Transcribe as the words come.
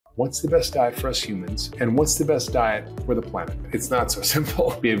what's the best diet for us humans and what's the best diet for the planet. It's not so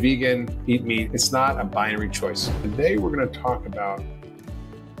simple. Be a vegan, eat meat. It's not a binary choice. Today we're going to talk about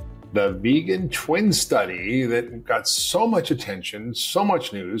the vegan twin study that got so much attention, so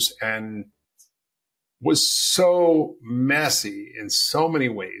much news, and was so messy in so many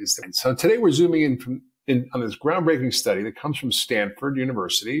ways. And so today we're zooming in on this groundbreaking study that comes from Stanford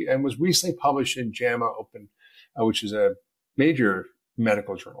University and was recently published in JAMA Open, which is a major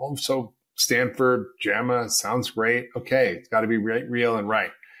medical journal. So Stanford, JAMA, sounds great. Okay, it's got to be real and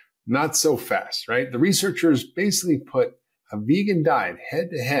right. Not so fast, right? The researchers basically put a vegan diet head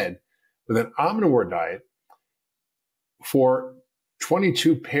to head with an omnivore diet for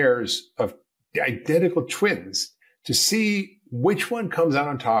 22 pairs of identical twins to see which one comes out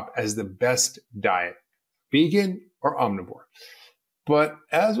on top as the best diet, vegan or omnivore. But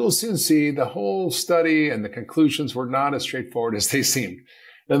as we'll soon see, the whole study and the conclusions were not as straightforward as they seemed.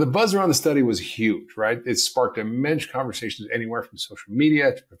 Now, the buzz around the study was huge, right? It sparked immense conversations anywhere from social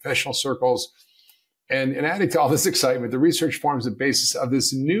media to professional circles. And adding to all this excitement, the research forms the basis of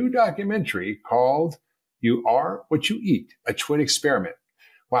this new documentary called You Are What You Eat, a Twin Experiment.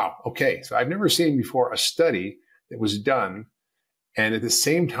 Wow, okay, so I've never seen before a study that was done and at the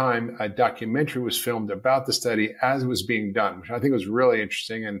same time, a documentary was filmed about the study as it was being done, which I think was really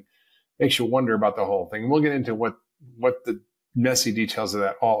interesting and makes you wonder about the whole thing. And we'll get into what the messy details of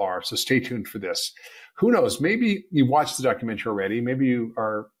that all are. So stay tuned for this. Who knows? Maybe you watched the documentary already. Maybe you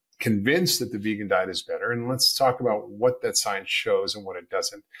are convinced that the vegan diet is better. And let's talk about what that science shows and what it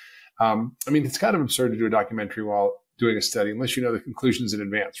doesn't. It's kind of absurd to do a documentary while doing a study unless you know the conclusions in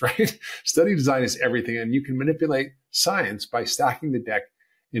advance, right? Study design is everything, and you can manipulate science by stacking the deck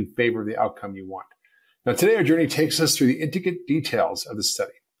in favor of the outcome you want. Now, today our journey takes us through the intricate details of the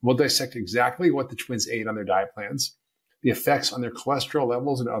study. We'll dissect exactly what the twins ate on their diet plans, the effects on their cholesterol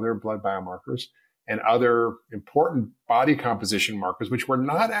levels and other blood biomarkers, and other important body composition markers, which were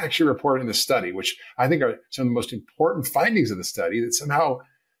not actually reported in the study, which I think are some of the most important findings of the study that somehow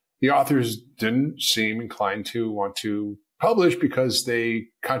the authors didn't seem inclined to want to publish because they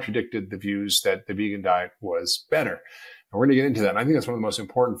contradicted the views that the vegan diet was better. And we're going to get into that. And I think that's one of the most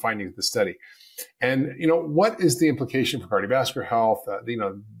important findings of the study. And, what is the implication for cardiovascular health?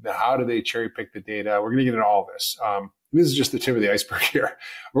 How do they cherry pick the data? We're going to get into all this. This is just the tip of the iceberg here.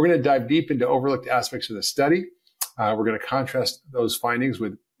 We're going to dive deep into overlooked aspects of the study. We're going to contrast those findings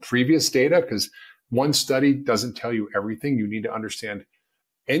with previous data because one study doesn't tell you everything. You need to understand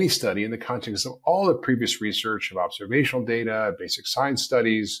any study in the context of all the previous research of observational data, basic science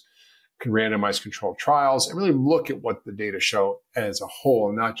studies, randomized controlled trials, and really look at what the data show as a whole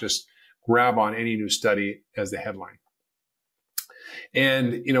and not just grab on any new study as the headline.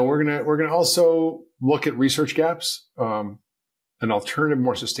 And, we're going to also look at research gaps, and alternative,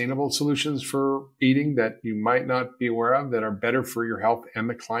 more sustainable solutions for eating that you might not be aware of that are better for your health and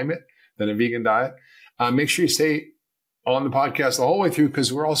the climate than a vegan diet. Make sure you stay on the podcast the whole way through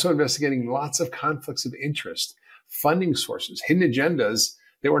because we're also investigating lots of conflicts of interest, funding sources, hidden agendas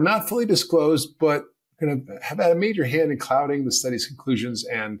that were not fully disclosed, but going to have had a major hand in clouding the study's conclusions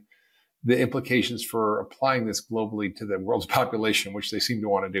and the implications for applying this globally to the world's population, which they seem to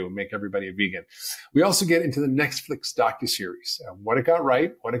want to do and make everybody a vegan. We also get into the Netflix docuseries, what it got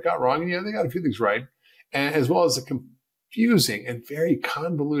right, what it got wrong. And they got a few things right, and as well as the confusing and very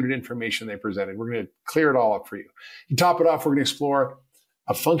convoluted information they presented. We're going to clear it all up for you. To top it off, we're going to explore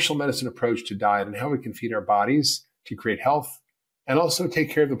a functional medicine approach to diet and how we can feed our bodies to create health and also take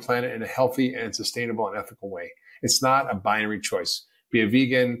care of the planet in a healthy and sustainable and ethical way. It's not a binary choice. Be a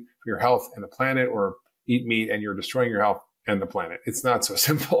vegan for your health and the planet, or eat meat and you're destroying your health and the planet. It's not so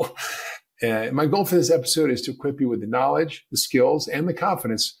simple. My goal for this episode is to equip you with the knowledge, the skills, and the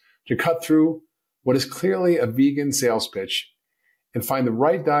confidence to cut through what is clearly a vegan sales pitch and find the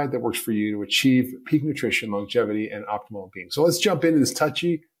right diet that works for you to achieve peak nutrition, longevity, and optimal being. So let's jump into this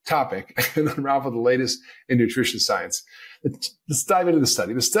touchy topic and unravel the latest in nutrition science. Let's dive into the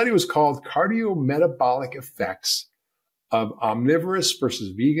study. The study was called Cardiometabolic Effects of Omnivorous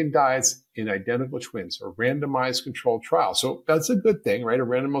versus Vegan Diets in Identical Twins, or randomized controlled trial. So that's a good thing, right? A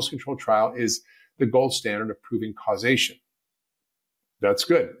randomized controlled trial is the gold standard of proving causation. That's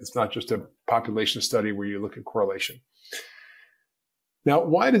good. It's not just a population study where you look at correlation. Now,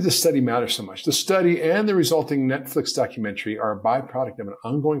 why does this study matter so much? The study and the resulting Netflix documentary are a byproduct of an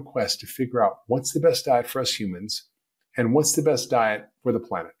ongoing quest to figure out what's the best diet for us humans and what's the best diet for the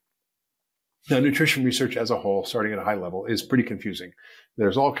planet. Now, nutrition research as a whole, starting at a high level, is pretty confusing.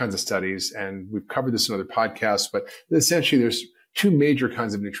 There's all kinds of studies, and we've covered this in other podcasts, but essentially there's two major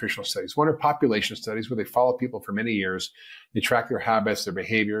kinds of nutritional studies. One are population studies where they follow people for many years. They track their habits, their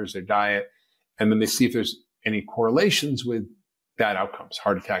behaviors, their diet, and then they see if there's any correlations with bad outcomes,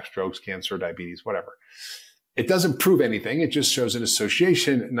 heart attack, strokes, cancer, diabetes, whatever. It doesn't prove anything. It just shows an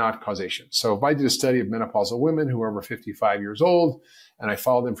association, not causation. So if I did a study of menopausal women who are over 55 years old, and I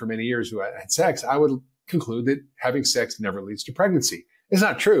followed them for many years who had sex, I would conclude that having sex never leads to pregnancy. It's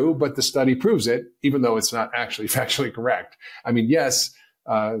not true, but the study proves it, even though it's not actually factually correct. I mean, yes,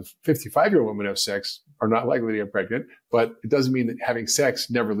 55-year-old women who have sex are not likely to get pregnant, but it doesn't mean that having sex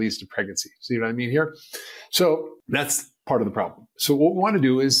never leads to pregnancy. See what I mean here? So that's part of the problem. So what we want to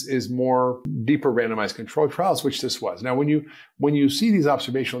do is more deeper randomized controlled trials, which this was. Now, when you see these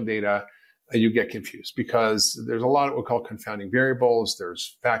observational data, you get confused because there's a lot of what we call confounding variables.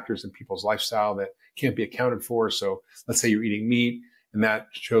 There's factors in people's lifestyle that can't be accounted for. So let's say you're eating meat, and that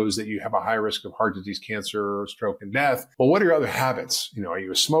shows that you have a high risk of heart disease, cancer, stroke, and death. Well, what are your other habits? Are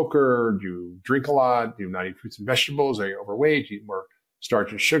you a smoker? Do you drink a lot? Do you not eat fruits and vegetables? Are you overweight? Do you eat more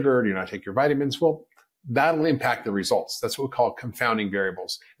starch and sugar? Do you not take your vitamins? Well, that'll impact the results. That's what we call confounding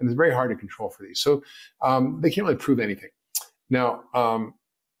variables. And it's very hard to control for these. So they can't really prove anything. Now,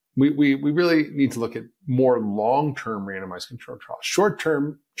 we really need to look at more long-term randomized controlled trials.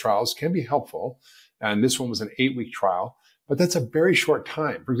 Short-term trials can be helpful. And this one was an 8-week trial. But that's a very short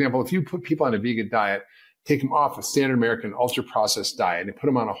time. For example, if you put people on a vegan diet, take them off a standard American ultra-processed diet and put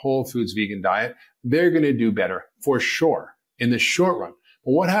them on a whole foods vegan diet, they're going to do better for sure in the short run.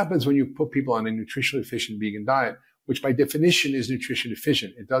 But what happens when you put people on a nutritionally efficient vegan diet, which by definition is nutrition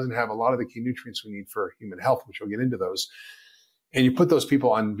deficient? It doesn't have a lot of the key nutrients we need for human health, which we'll get into those. And you put those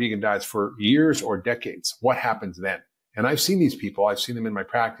people on vegan diets for years or decades. What happens then? And I've seen these people. I've seen them in my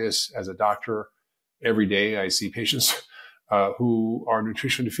practice as a doctor. Every day I see patients who are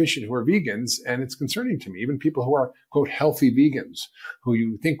nutrition deficient, who are vegans, and it's concerning to me. Even people who are, quote, healthy vegans, who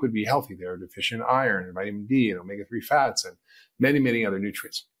you think would be healthy, they're deficient in iron and vitamin D and omega-3 fats and many, many other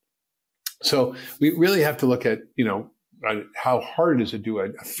nutrients. So we really have to look at, how hard it is to do a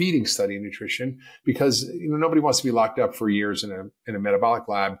feeding study in nutrition because, nobody wants to be locked up for years in a metabolic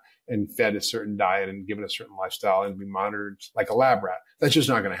lab and fed a certain diet and given a certain lifestyle and be monitored like a lab rat. That's just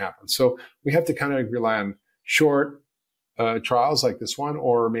not going to happen. So we have to kind of rely on short trials like this one,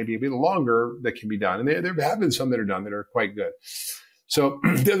 or maybe a bit longer that can be done. And there have been some that are done that are quite good. So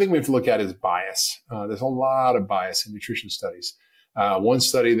the other thing we have to look at is bias. There's a lot of bias in nutrition studies. One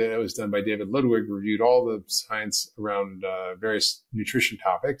study that was done by David Ludwig reviewed all the science around various nutrition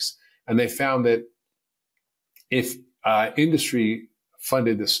topics. And they found that if industry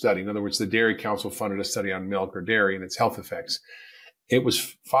funded this study, in other words, the Dairy Council funded a study on milk or dairy and its health effects, it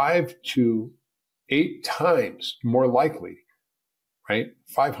was 5 to 8 times more likely, right?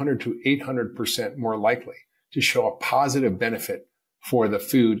 500 to 800% more likely to show a positive benefit for the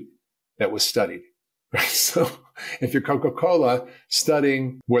food that was studied. Right? So if you're Coca-Cola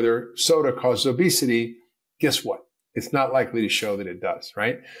studying whether soda causes obesity, guess what? It's not likely to show that it does,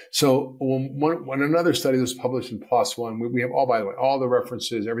 right? So when another study was published in PLOS One, we have by the way, all the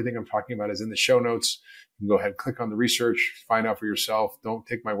references, everything I'm talking about is in the show notes. You can go ahead and click on the research, find out for yourself. Don't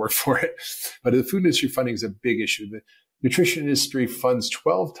take my word for it. But the food industry funding is a big issue. The nutrition industry funds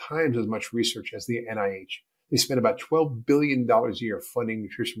 12 times as much research as the NIH. They spend about $12 billion a year funding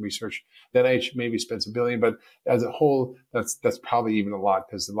nutrition research. The NIH maybe spends $1 billion, but as a whole, that's probably even a lot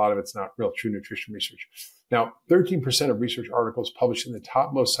because a lot of it's not real true nutrition research. Now, 13% of research articles published in the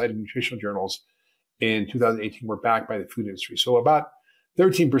top most cited nutritional journals in 2018 were backed by the food industry. So about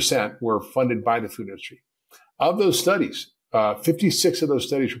 13% were funded by the food industry. Of those studies, 56 of those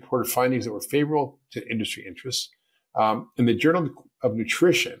studies reported findings that were favorable to industry interests. And the Journal of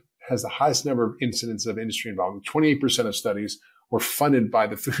Nutrition has the highest number of incidents of industry involvement. 28% of studies were funded by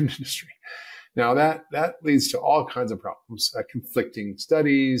the food industry. Now that leads to all kinds of problems, conflicting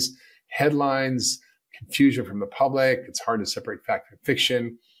studies, headlines, confusion from the public. It's hard to separate fact from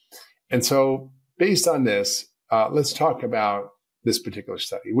fiction. And so based on this, let's talk about this particular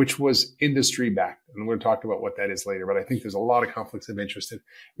study, which was industry-backed. And we're going to talk about what that is later, but I think there's a lot of conflicts of interest that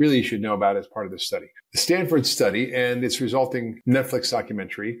really you should know about as part of this study. The Stanford study and its resulting Netflix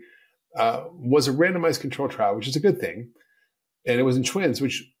documentary was a randomized controlled trial, which is a good thing. And it was in twins,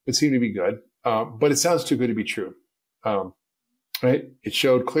 which would seem to be good, but it sounds too good to be true. Right? It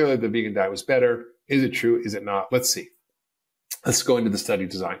showed clearly the vegan diet was better. Is it true? Is it not? Let's see. Let's go into the study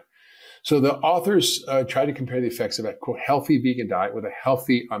design. So the authors tried to compare the effects of a, quote, healthy vegan diet with a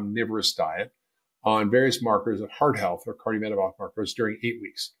healthy omnivorous diet on various markers of heart health or cardiometabolic markers during 8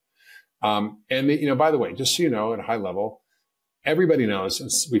 weeks. And they, by the way, just so you know, at a high level, everybody knows, and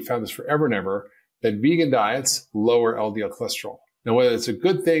we found this forever and ever, that vegan diets lower LDL cholesterol. Now, whether it's a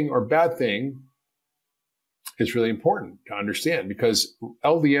good thing or bad thing is really important to understand, because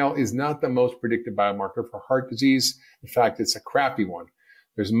LDL is not the most predictive biomarker for heart disease. In fact, it's a crappy one.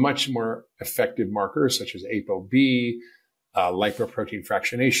 There's much more effective markers such as ApoB, lipoprotein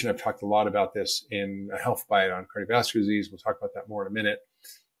fractionation. I've talked a lot about this in a health bite on cardiovascular disease. We'll talk about that more in a minute.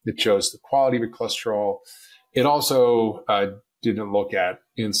 It shows the quality of your cholesterol. It also didn't look at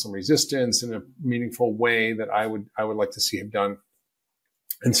insulin resistance in a meaningful way that I would like to see it done.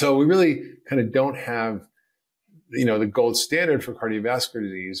 And so we really kind of don't have, the gold standard for cardiovascular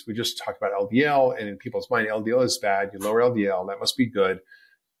disease. We just talked about LDL, and in people's mind, LDL is bad. You lower LDL, that must be good.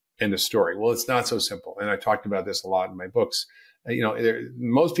 End of story. Well, it's not so simple. And I talked about this a lot in my books.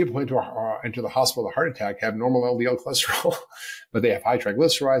 Most people who enter the hospital with a heart attack have normal LDL cholesterol, but they have high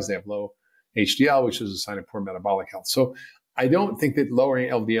triglycerides, they have low HDL, which is a sign of poor metabolic health. So I don't think that lowering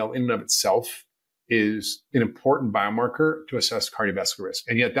LDL in and of itself is an important biomarker to assess cardiovascular risk.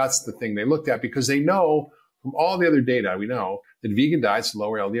 And yet that's the thing they looked at, because they know from all the other data, we know that vegan diets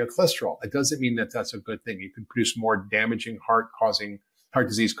lower LDL cholesterol. It doesn't mean that that's a good thing. You can produce more damaging heart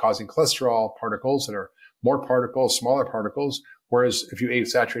disease causing cholesterol particles that are more particles, smaller particles. Whereas if you ate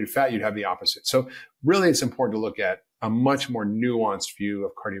saturated fat, you'd have the opposite. So really, it's important to look at a much more nuanced view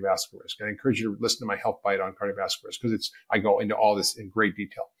of cardiovascular risk. And I encourage you to listen to my health bite on cardiovascular risk, because I go into all this in great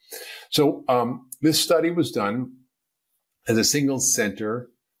detail. So this study was done as a single center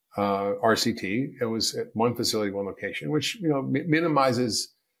RCT. It was at one facility, one location, which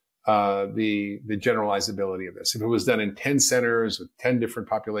minimizes the generalizability of this. If it was done in 10 centers with 10 different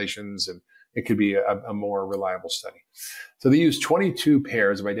populations, and it could be a more reliable study. So they used 22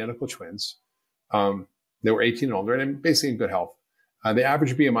 pairs of identical twins. They were 18 and older and basically in good health. The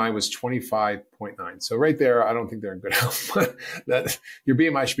average BMI was 25.9. So right there, I don't think they're in good health. That your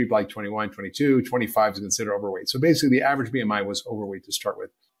BMI should be like 21, 22, 25 is considered overweight. So basically the average BMI was overweight to start with.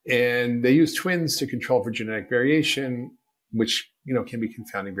 And they used twins to control for genetic variation, which, can be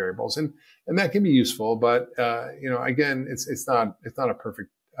confounding variables, and that can be useful. But, again, it's not a perfect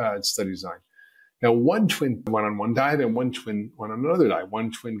study design. Now, one twin went on one diet and one twin went on another diet.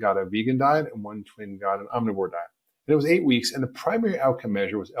 One twin got a vegan diet and one twin got an omnivore diet. And it was 8 weeks, and the primary outcome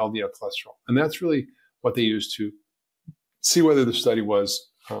measure was LDL cholesterol. And that's really what they used to see whether the study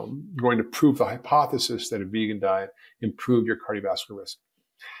was going to prove the hypothesis that a vegan diet improved your cardiovascular risk.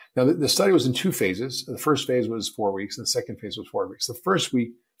 Now, the study was in 2 phases. The first phase was 4 weeks, and the second phase was 4 weeks. The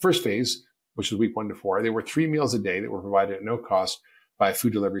first phase, which was week 1 to 4, there were 3 meals a day that were provided at no cost by a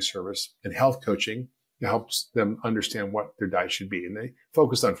food delivery service, and health coaching that helps them understand what their diet should be. And they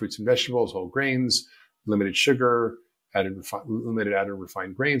focused on fruits and vegetables, whole grains, limited sugar, limited added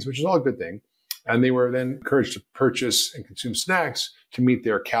refined grains, which is all a good thing. And they were then encouraged to purchase and consume snacks to meet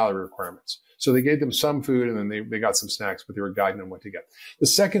their calorie requirements. So they gave them some food, and then they got some snacks, but they were guiding them what to get. The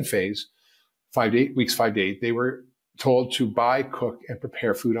second phase, 5 to 8 weeks, 5 to 8, they were told to buy, cook, and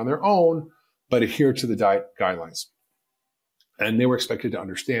prepare food on their own, but adhere to the diet guidelines. And they were expected to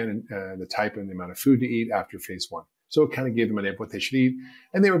understand the type and the amount of food to eat after phase 1. So it kind of gave them an idea of what they should eat.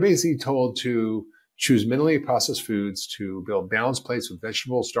 And they were basically told to choose minimally processed foods, to build balanced plates with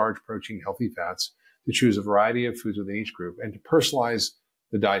vegetables, starch, protein, healthy fats, to choose a variety of foods within each group, and to personalize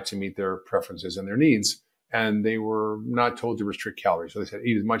the diet to meet their preferences and their needs. And they were not told to restrict calories. So they said,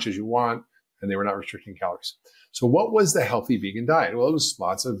 eat as much as you want, and they were not restricting calories. So what was the healthy vegan diet? Well, it was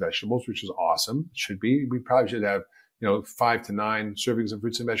lots of vegetables, which is awesome. It should be. We probably should have 5 to 9 servings of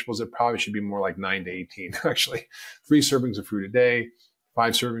fruits and vegetables. It probably should be more like 9 to 18, actually. 3 servings of fruit a day,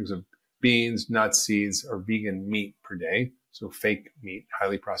 5 servings of beans, nuts, seeds, or vegan meat per day. So fake meat,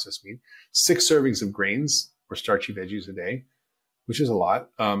 highly processed meat. 6 servings of grains or starchy veggies a day, which is a lot.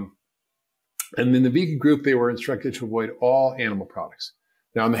 And in the vegan group, they were instructed to avoid all animal products.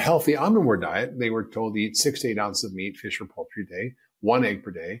 Now, on the healthy omnivore diet, they were told to eat 6 to 8 ounces of meat, fish, or poultry a day, 1 egg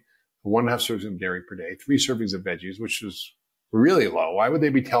per day, 1.5 servings of dairy per day, 3 servings of veggies, which is really low. Why would they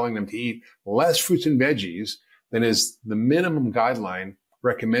be telling them to eat less fruits and veggies than is the minimum guideline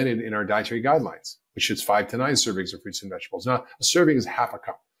recommended in our dietary guidelines, which is 5 to 9 servings of fruits and vegetables? Now, a serving is half a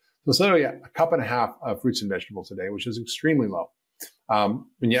cup. So it's literally a cup and a half of fruits and vegetables a day, which is extremely low.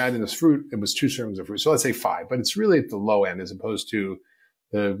 When you add in this fruit, it was 2 servings of fruit. So let's say 5, but it's really at the low end, as opposed to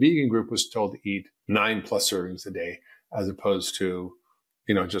the vegan group was told to eat 9+ servings a day, as opposed to,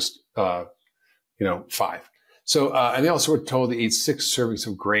 just 5. So, and they also were told to eat 6 servings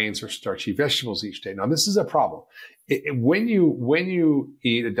of grains or starchy vegetables each day. Now, this is a problem. When you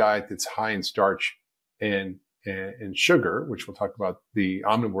eat a diet that's high in starch and sugar, which we'll talk about, the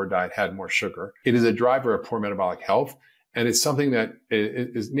omnivore diet had more sugar, it is a driver of poor metabolic health. And it's something that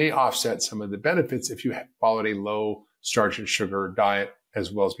may offset some of the benefits if you followed a low starch and sugar diet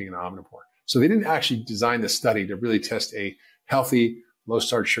as well as being an omnivore. So they didn't actually design the study to really test a healthy, low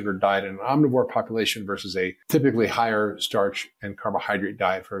starch sugar diet in an omnivore population versus a typically higher starch and carbohydrate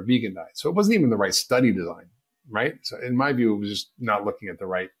diet for a vegan diet. So it wasn't even the right study design, right? So in my view, it was just not looking at the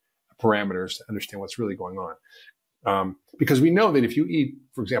right parameters to understand what's really going on. Because we know that if you eat,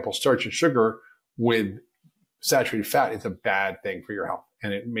 for example, starch and sugar with saturated fat, it's a bad thing for your health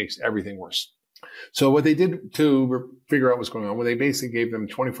and it makes everything worse. So what they did to figure out what's going on, well, they basically gave them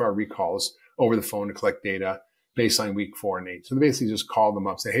 24-hour recalls over the phone to collect data baseline week 4 and 8. So they basically just called them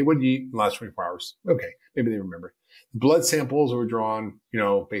up, say, hey, what did you eat in the last 24 hours? Okay, maybe they remember. Blood samples were drawn,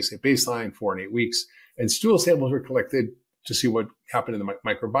 basically baseline 4 and 8 weeks, and stool samples were collected to see what happened in the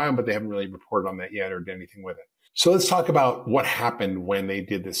microbiome, but they haven't really reported on that yet or did anything with it. So let's talk about what happened when they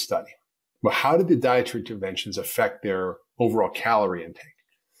did this study. Well, how did the dietary interventions affect their overall calorie intake?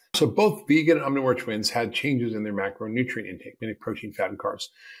 So both vegan and omnivore twins had changes in their macronutrient intake, meaning protein, fat, and carbs.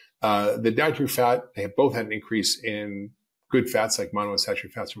 The dietary fat, they have both had an increase in good fats like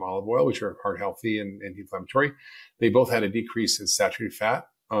monounsaturated fats from olive oil, which are heart healthy and anti-inflammatory. They both had a decrease in saturated fat.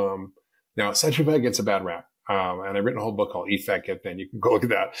 Now, saturated fat gets a bad rap. And I've written a whole book called Eat Fat, Get Thin. You can go look at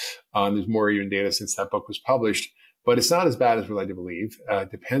that. There's more even data since that book was published. But it's not as bad as we're led to believe.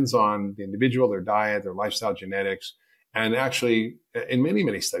 It depends on the individual, their diet, their lifestyle, genetics. And actually, in many,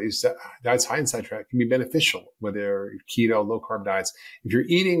 many studies, diets high in saturated fat can be beneficial, whether keto, low-carb diets. If you're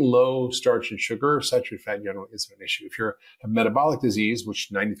eating low starch and sugar, saturated fat in general isn't an issue. If you have metabolic disease, which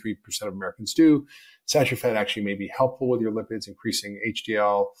 93% of Americans do, saturated fat actually may be helpful with your lipids, increasing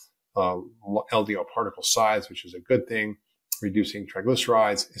HDL, LDL particle size, which is a good thing, reducing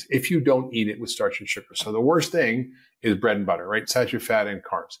triglycerides, if you don't eat it with starch and sugar. So the worst thing is bread and butter, right? Saturated fat and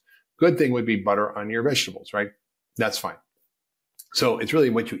carbs. Good thing would be butter on your vegetables, right? That's fine. So it's really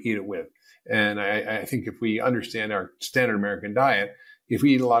what you eat it with. And I think if we understand our standard American diet, if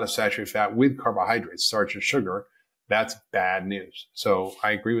we eat a lot of saturated fat with carbohydrates, starch and sugar, that's bad news. So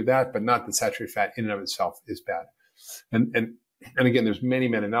I agree with that, but not that saturated fat in and of itself is bad. And again, there's many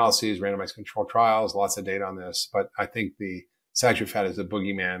meta-analyses, randomized control trials, lots of data on this, but I think the saturated fat as a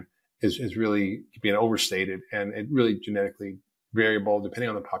boogeyman is really being overstated, and it really genetically variable depending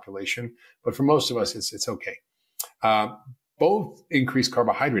on the population. But for most of us, it's okay. Both increased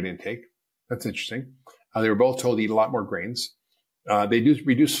carbohydrate intake. That's interesting. They were both told to eat a lot more grains. They do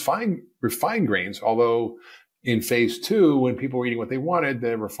reduce refined grains, although in phase 2, when people were eating what they wanted,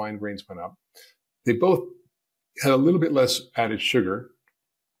 the refined grains went up. They both had a little bit less added sugar,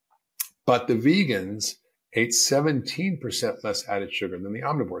 but the vegans ate 17% less added sugar than the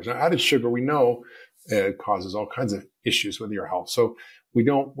omnivores. Now, added sugar, we know, causes all kinds of issues with your health. So we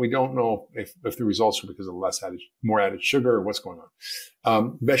don't know if the results are because of more added sugar or what's going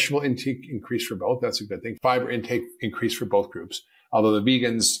on. Vegetable intake increased for both. That's a good thing. Fiber intake increased for both groups, although the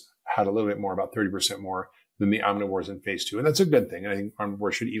vegans had a little bit more, about 30% more than the omnivores in phase 2. And that's a good thing. I think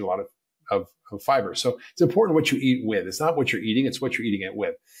omnivores should eat a lot of fiber. So it's important what you eat with. It's not what you're eating, it's what you're eating it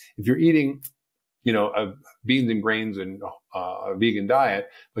with. If you're eating, beans and grains and a vegan diet,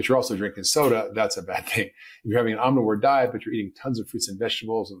 but you're also drinking soda, that's a bad thing. If you're having an omnivore diet, but you're eating tons of fruits and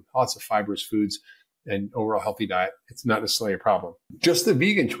vegetables and lots of fibrous foods and overall healthy diet, it's not necessarily a problem. Just the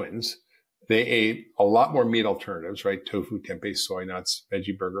vegan twins, they ate a lot more meat alternatives, right? Tofu, tempeh, soy nuts,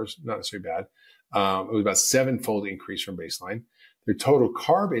 veggie burgers, not necessarily bad. It was about 7-fold increase from baseline. Their total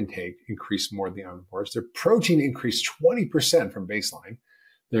carb intake increased more than the omnivores. Their protein increased 20% from baseline.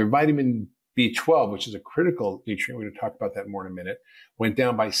 Their vitamin B12, which is a critical nutrient, we're going to talk about that more in a minute, went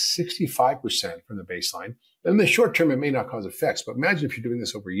down by 65% from the baseline. And in the short term, it may not cause effects, but imagine if you're doing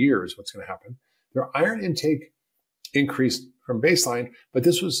this over years, what's going to happen. Their iron intake increased from baseline, but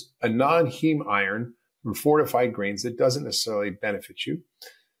this was a non-heme iron from fortified grains that doesn't necessarily benefit you.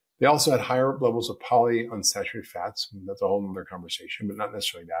 They also had higher levels of polyunsaturated fats. That's a whole other conversation, but not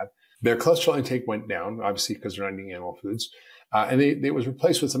necessarily bad. Their cholesterol intake went down, obviously because they're not eating animal foods. And it was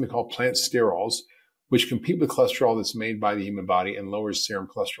replaced with something called plant sterols, which compete with cholesterol that's made by the human body and lowers serum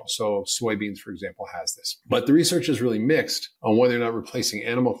cholesterol. So soybeans, for example, has this. But the research is really mixed on whether or not replacing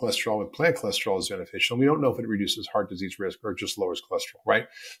animal cholesterol with plant cholesterol is beneficial. We don't know if it reduces heart disease risk or just lowers cholesterol, right?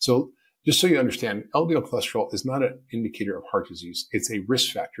 So just so you understand, LDL cholesterol is not an indicator of heart disease. It's a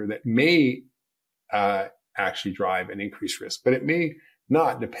risk factor that may actually drive an increased risk, but it may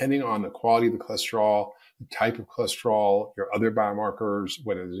not, depending on the quality of the cholesterol, the type of cholesterol, your other biomarkers,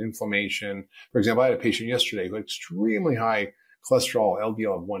 whether there's inflammation. For example, I had a patient yesterday who had extremely high cholesterol,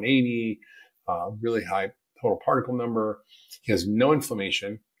 LDL of 180, really high total particle number. He has no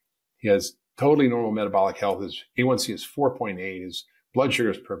inflammation. He has totally normal metabolic health. His A1C is 4.8. His blood sugar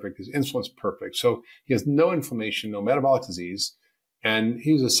is perfect. His insulin's perfect. So he has no inflammation, no metabolic disease. And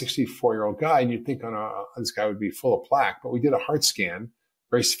he's a 64-year-old guy. And you'd think this guy would be full of plaque. But we did a heart scan,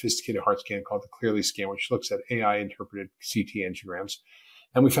 very sophisticated heart scan called the Clearly scan, which looks at AI-interpreted CT angiograms.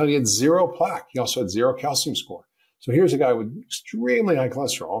 And we found he had zero plaque. He also had zero calcium score. So here's a guy with extremely high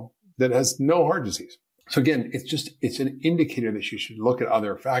cholesterol that has no heart disease. So again, it's an indicator that you should look at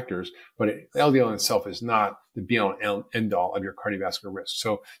other factors, but LDL in itself is not the be-all and end-all of your cardiovascular risk.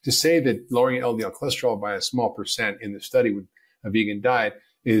 So to say that lowering LDL cholesterol by a small percent in the study with a vegan diet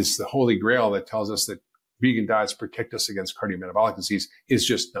is the holy grail that tells us that vegan diets protect us against cardiometabolic disease is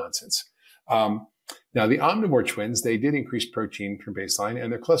just nonsense. Now, the Omnivore twins, they did increase protein from baseline,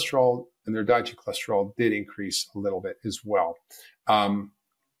 and their cholesterol and their dietary cholesterol did increase a little bit as well.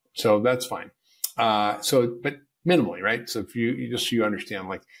 So that's fine. But minimally, right? So if you understand,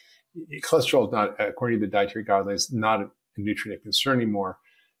 like cholesterol is not, according to the dietary guidelines, not a nutrient concern anymore.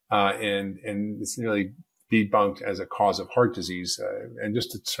 And it's nearly debunked as a cause of heart disease. And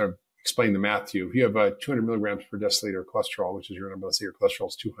just to sort of explain the math to you, if you have 200 milligrams per deciliter of cholesterol, which is your number, let's say your cholesterol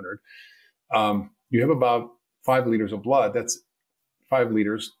is 200, you have about 5 liters of blood. That's 5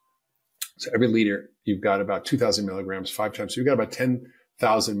 liters. So every liter, you've got about 2,000 milligrams 5 times. So you've got about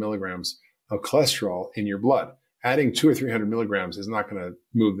 10,000 milligrams of cholesterol in your blood. Adding 200 or 300 milligrams is not going to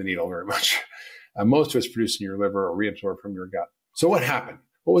move the needle very much. Most of it's produced in your liver or reabsorbed from your gut. So what happened?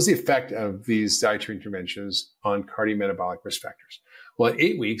 What was the effect of these dietary interventions on cardiometabolic risk factors? Well, at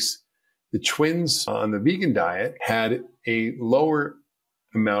 8 weeks, the twins on the vegan diet had a lower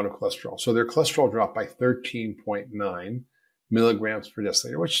amount of cholesterol. So their cholesterol dropped by 13.9 milligrams per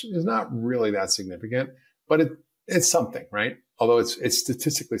deciliter, which is not really that significant, but it's something, right? Although it's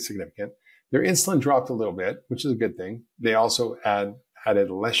statistically significant. Their insulin dropped a little bit, which is a good thing. They also added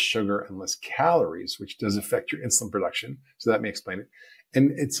less sugar and less calories, which does affect your insulin production. So that may explain it.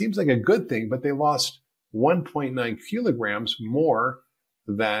 And it seems like a good thing, but they lost 1.9 kilograms more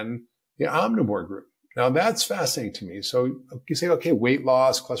than the Omnivore group. Now that's fascinating to me. So you say, okay, weight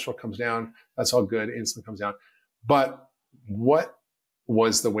loss, cholesterol comes down. That's all good. Insulin comes down. But what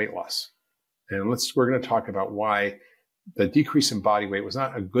was the weight loss? And we're going to talk about why the decrease in body weight was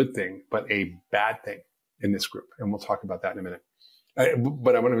not a good thing, but a bad thing in this group. And we'll talk about that in a minute.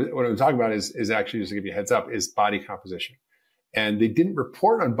 But what I'm talking about is actually, just to give you a heads up, is body composition. And they didn't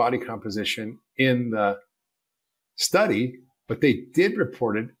report on body composition in the study, but they did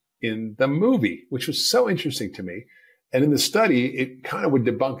report it in the movie, which was so interesting to me. And in the study, it kind of would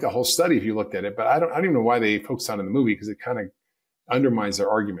debunk the whole study if you looked at it. But I don't even know why they focused on it in the movie, because it kind of undermines their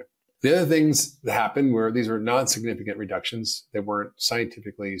argument. The other things that happened were these were non-significant reductions. They weren't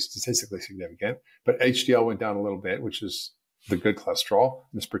scientifically, statistically significant, but HDL went down a little bit, which is the good cholesterol,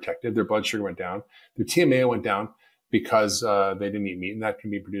 and it's protected. Their blood sugar went down. Their TMAO went down because they didn't eat meat, and that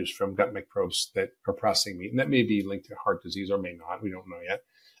can be produced from gut microbes that are processing meat, and that may be linked to heart disease or may not. We don't know yet.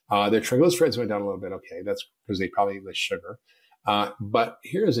 Their triglycerides went down a little bit. Okay, that's because they probably eat less sugar. But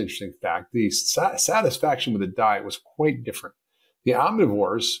here's an interesting fact. The satisfaction with the diet was quite different. The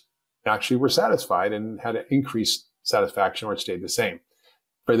omnivores actually were satisfied and had an increased satisfaction, or it stayed the same.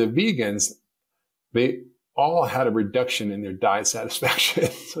 For the vegans, they all had a reduction in their diet satisfaction.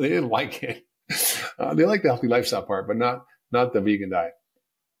 So they didn't like it. They like the healthy lifestyle part, but not the vegan diet.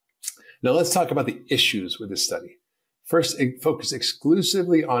 Now let's talk about the issues with this study. First, it focused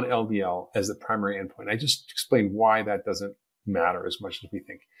exclusively on LDL as the primary endpoint. I just explained why that doesn't matter as much as we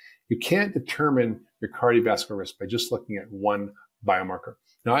think. You can't determine your cardiovascular risk by just looking at one biomarker.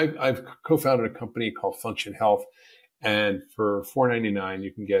 Now, I've co-founded a company called Function Health, and for $4.99,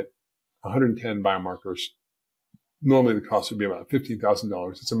 you can get 110 biomarkers. Normally, the cost would be about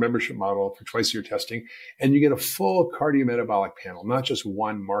 $15,000. It's a membership model for twice-a-year testing, and you get a full cardiometabolic panel, not just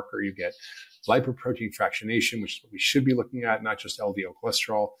one marker. You get lipoprotein fractionation, which is what we should be looking at, not just LDL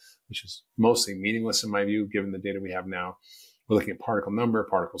cholesterol, which is mostly meaningless in my view, given the data we have now. We're looking at particle number,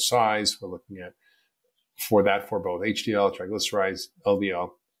 particle size. We're looking at for both HDL, triglycerides,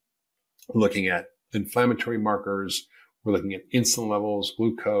 LDL. We're looking at inflammatory markers. We're looking at insulin levels,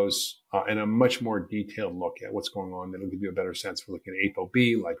 glucose, and a much more detailed look at what's going on. That'll give you a better sense. We're looking at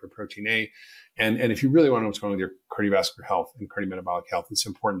ApoB, lipoprotein A. And if you really want to know what's going on with your cardiovascular health and cardiometabolic health, it's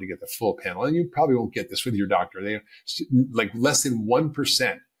important to get the full panel. And you probably won't get this with your doctor. They like less than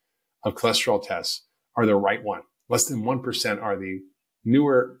 1% of cholesterol tests are the right one. Less than 1% are the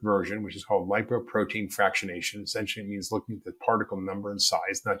newer version, which is called lipoprotein fractionation. Essentially, it means looking at the particle number and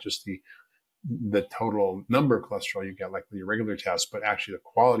size, not just the total number of cholesterol you get, like with your regular test, but actually the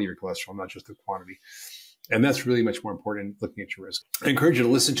quality of your cholesterol, not just the quantity. And that's really much more important in looking at your risk. I encourage you to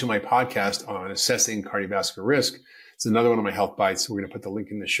listen to my podcast on assessing cardiovascular risk. It's another one of my health bites. We're going to put the link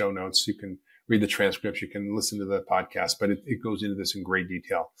in the show notes. You can read the transcripts. You can listen to the podcast, but it goes into this in great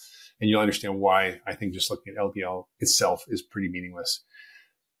detail. And you'll understand why I think just looking at LDL itself is pretty meaningless.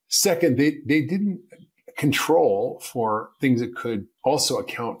 Second, they didn't control for things that could also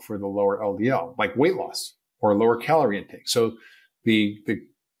account for the lower LDL, like weight loss or lower calorie intake. So the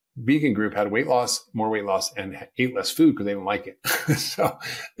vegan group had more weight loss, and ate less food because they didn't like it. So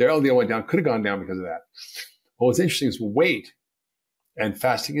their LDL went down, could have gone down because of that. Well, what's interesting is weight and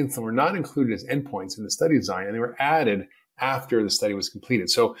fasting insulin were not included as endpoints in the study design, and they were added after the study was completed.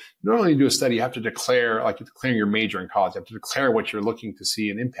 So normally you do a study, you have to declare, like you're declaring your major in college, you have to declare what you're looking to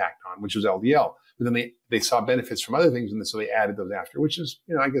see an impact on, which was LDL. But then they saw benefits from other things, and so they added those after, which is,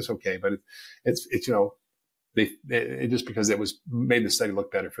 I guess okay, but it's it just because it was made the study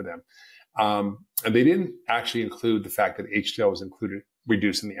look better for them. And they didn't actually include the fact that HDL was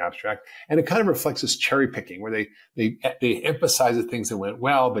reduced in the abstract. And it kind of reflects this cherry picking where they emphasize the things that went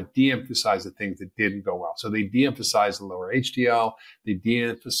well, but de-emphasize the things that didn't go well. So they de-emphasized the lower HDL. They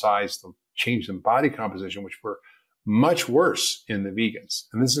de-emphasized the change in body composition, which were much worse in the vegans.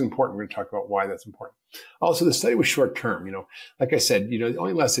 And this is important. We're going to talk about why that's important. Also, the study was short term. Like I said, it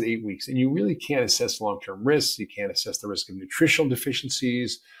only lasted 8 weeks, and you really can't assess long-term risks. You can't assess the risk of nutritional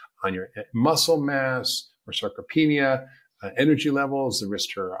deficiencies on your muscle mass or sarcopenia, energy levels, the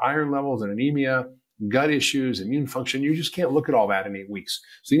risk to iron levels and anemia, gut issues, immune function. You just can't look at all that in 8 weeks.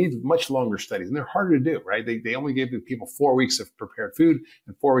 So you need much longer studies, and they're harder to do, right? They only gave the people 4 weeks of prepared food,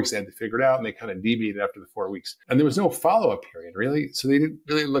 and 4 weeks they had to figure it out, and they kind of deviated after the 4 weeks. And there was no follow-up period, really. So they didn't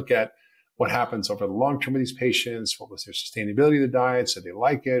really look at what happens over the long term with these patients. What was their sustainability of the diet? Did they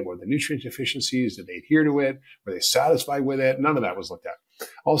like it? What were the nutrient deficiencies? Did they adhere to it? Were they satisfied with it? None of that was looked at.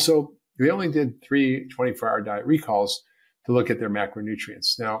 Also, they only did 3 24-hour diet recalls to look at their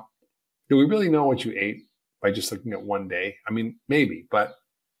macronutrients. Now, do we really know what you ate by just looking at one day? I mean, maybe, but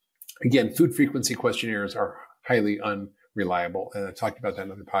again, food frequency questionnaires are highly unreliable. And I talked about that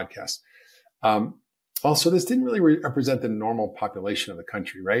in other podcasts. Also, this didn't really represent the normal population of the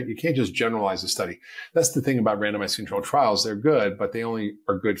country, right? You can't just generalize the study. That's the thing about randomized controlled trials. They're good, but they only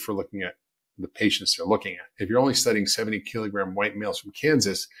are good for looking at the patients they're looking at. If you're only studying 70-kilogram white males from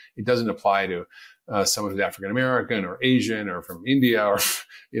Kansas, it doesn't apply to someone who's African-American or Asian or from India or,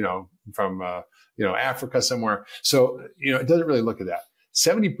 from, Africa somewhere. So, it doesn't really look at that.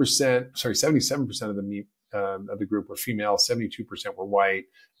 77% of the group were female, 72% were white,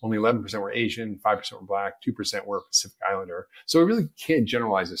 only 11% were Asian, 5% were Black, 2% were Pacific Islander. So we really can't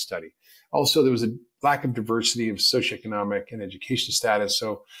generalize this study. Also, there was a lack of diversity of socioeconomic and education status.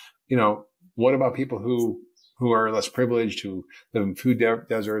 So, what about people who are less privileged, who live in food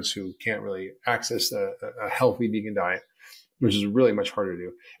deserts, who can't really access a healthy vegan diet, which is really much harder to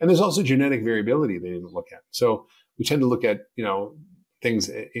do. And there's also genetic variability they didn't look at. So we tend to look at, things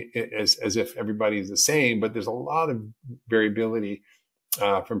as if everybody's the same, but there's a lot of variability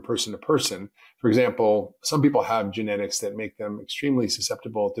from person to person. For example, some people have genetics that make them extremely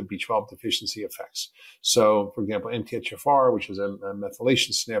susceptible to B12 deficiency effects. So, for example, MTHFR, which is a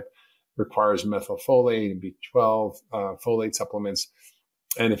methylation SNP, requires methylfolate and B12 folate supplements.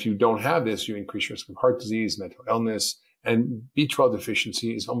 And if you don't have this, you increase your risk of heart disease, mental illness, and B12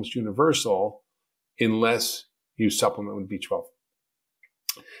 deficiency is almost universal unless you supplement with B12.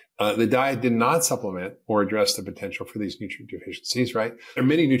 The diet did not supplement or address the potential for these nutrient deficiencies, right? There are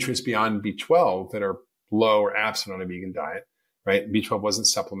many nutrients beyond B12 that are low or absent on a vegan diet, right? B12 wasn't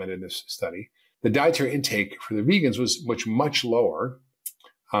supplemented in this study. The dietary intake for the vegans was much lower,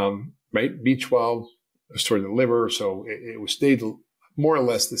 right? B12 was stored in the liver, so it stayed more or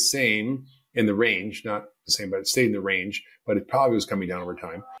less the same in the range, not the same, but it stayed in the range, but it probably was coming down over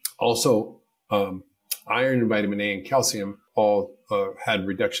time. Also, iron and vitamin A and calcium all had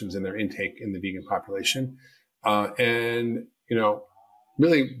reductions in their intake in the vegan population. And,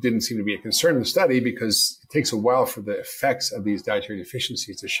 really didn't seem to be a concern in the study because it takes a while for the effects of these dietary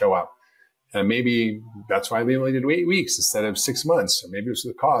deficiencies to show up. And maybe that's why they only did 8 weeks instead of 6 months, or maybe it was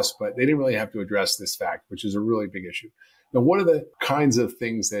the cost, but they didn't really have to address this fact, which is a really big issue. Now, what are the kinds of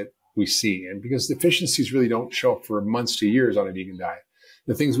things that we see? And because deficiencies really don't show up for months to years on a vegan diet,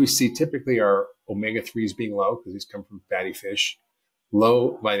 the things we see typically are omega-3s being low, because these come from fatty fish,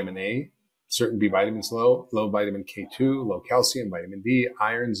 low vitamin A, certain B vitamins low vitamin K2, low calcium, vitamin D,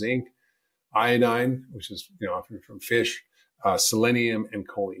 iron, zinc, iodine, which is often from fish, selenium, and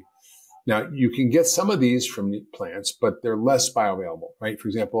choline. Now, you can get some of these from plants, but they're less bioavailable, right? For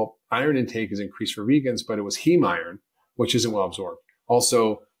example, iron intake is increased for vegans, but it was heme iron, which isn't well absorbed.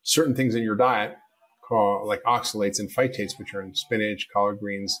 Also, certain things in your diet like oxalates and phytates, which are in spinach, collard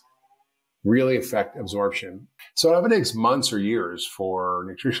greens, really affect absorption. So it often takes months or years for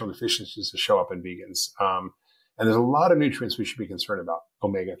nutritional deficiencies to show up in vegans. And there's a lot of nutrients we should be concerned about.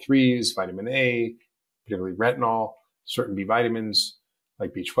 Omega-3s, vitamin A, particularly retinol, certain B vitamins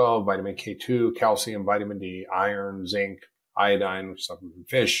like B12, vitamin K2, calcium, vitamin D, iron, zinc, iodine, which comes from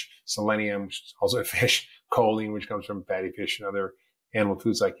fish, selenium, which is also fish, choline, which comes from fatty fish and other animal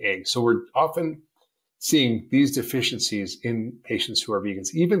foods like eggs. So we're often seeing these deficiencies in patients who are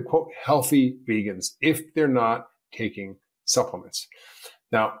vegans, even quote healthy vegans, if they're not taking supplements.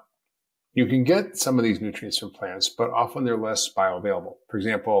 Now, you can get some of these nutrients from plants, but often they're less bioavailable. For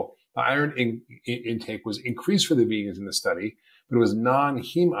example, the iron intake was increased for the vegans in the study, but it was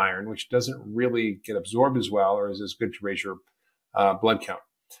non-heme iron, which doesn't really get absorbed as well or is as good to raise your blood count.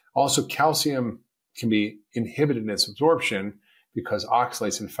 Also, calcium can be inhibited in its absorption because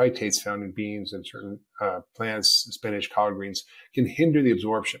oxalates and phytates found in beans and certain plants, spinach, collard greens, can hinder the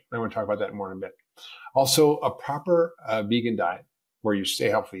absorption. I want to talk about that more in a bit. Also, a proper vegan diet where you stay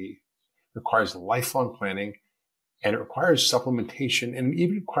healthy requires lifelong planning, and it requires supplementation, and it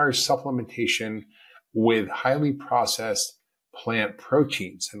even requires supplementation with highly processed plant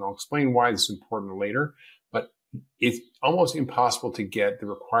proteins. And I'll explain why this is important later, but it's almost impossible to get the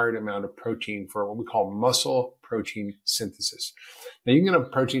required amount of protein for what we call muscle protein synthesis. Now, you can get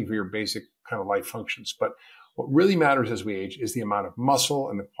enough protein for your basic kind of life functions, but what really matters as we age is the amount of muscle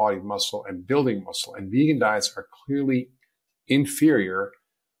and the quality of muscle and building muscle. And vegan diets are clearly inferior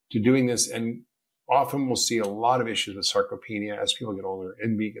to doing this, and often we'll see a lot of issues with sarcopenia as people get older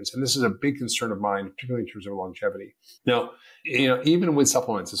in vegans. And this is a big concern of mine, particularly in terms of longevity. Now, even with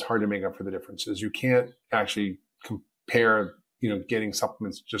supplements, it's hard to make up for the differences. You can't actually compare, getting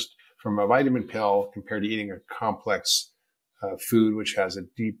supplements just from a vitamin pill compared to eating a complex food, which has a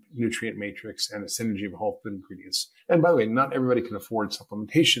deep nutrient matrix and a synergy of whole food ingredients. And by the way, not everybody can afford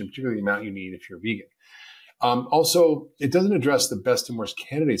supplementation, particularly the amount you need if you're vegan. Also, it doesn't address the best and worst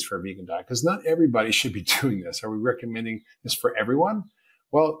candidates for a vegan diet because not everybody should be doing this. Are we recommending this for everyone?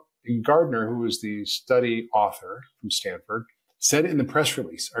 Well, Gardner, who was the study author from Stanford, said in the press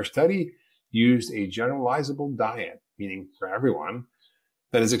release, our study used a generalizable diet, meaning for everyone,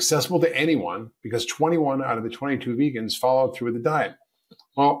 that is accessible to anyone because 21 out of the 22 vegans followed through with the diet.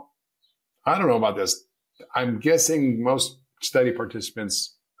 Well, I don't know about this. I'm guessing most study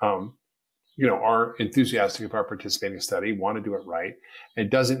participants are enthusiastic about participating in a study, want to do it right. It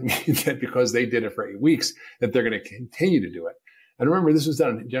doesn't mean that because they did it for 8 weeks that they're going to continue to do it. And remember, this was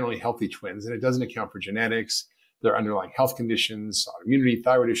done on generally healthy twins, and it doesn't account for genetics, their underlying health conditions, autoimmunity,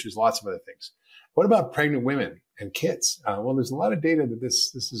 thyroid issues, lots of other things. What about pregnant women and kids? Well, there's a lot of data that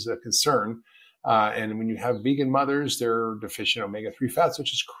this is a concern. And when you have vegan mothers, they're deficient in omega-3 fats,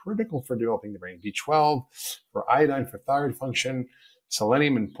 which is critical for developing the brain. B12, for iodine, for thyroid function.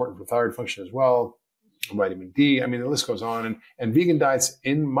 Selenium, important for thyroid function as well. Vitamin D. I mean, the list goes on. And vegan diets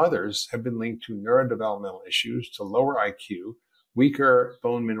in mothers have been linked to neurodevelopmental issues, to lower IQ, weaker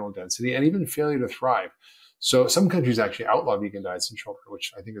bone mineral density, and even failure to thrive. So some countries actually outlaw vegan diets in children,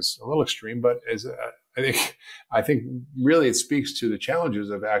 which I think is a little extreme, but I think really it speaks to the challenges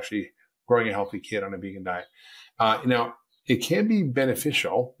of actually growing a healthy kid on a vegan diet. Now, it can be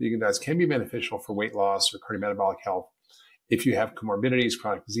beneficial. Vegan diets can be beneficial for weight loss or cardiometabolic health if you have comorbidities,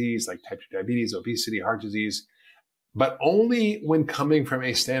 chronic disease like type 2 diabetes, obesity, heart disease, but only when coming from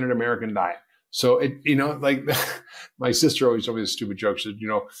a standard American diet. So my sister always told me this stupid joke. She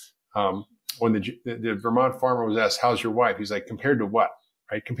said, when the Vermont farmer was asked, how's your wife? He's like, compared to what,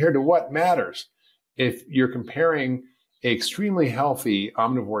 right? Compared to what matters? If you're comparing an extremely healthy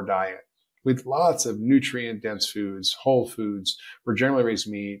omnivore diet with lots of nutrient-dense foods, whole foods, regeneratively raised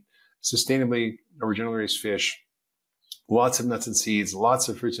meat, sustainably or regeneratively raised fish, lots of nuts and seeds, lots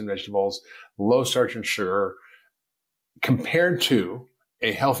of fruits and vegetables, low starch and sugar, compared to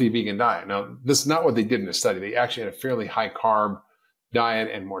a healthy vegan diet. Now, this is not what they did in the study. They actually had a fairly high carb diet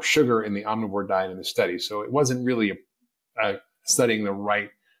and more sugar in the omnivore diet in the study. So it wasn't really studying the right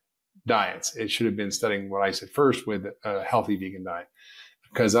diets. It should have been studying what I said first with a healthy vegan diet,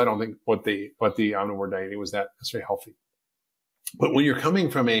 because I don't think what the omnivore diet was that necessarily healthy. But when you're coming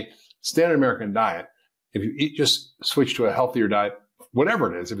from a standard American diet, if you just switch to a healthier diet,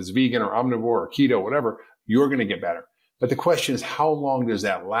 whatever it is, if it's vegan or omnivore or keto, whatever, you're going to get better. But the question is, how long does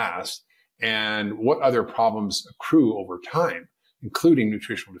that last? And what other problems accrue over time, including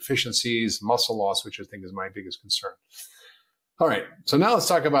nutritional deficiencies, muscle loss, which I think is my biggest concern. All right. So now let's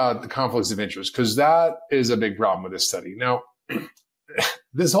talk about the conflicts of interest, because that is a big problem with this study. Now,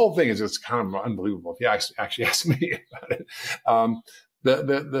 this whole thing is just kind of unbelievable if you actually ask me about it.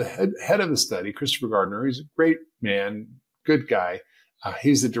 The head of the study, Christopher Gardner, he's a great man, good guy.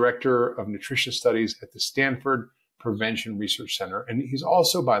 He's the director of nutrition studies at the Stanford Prevention Research Center. And he's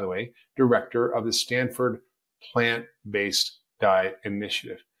also, by the way, director of the Stanford Plant-Based Diet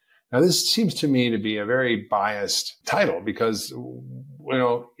Initiative. Now, this seems to me to be a very biased title because,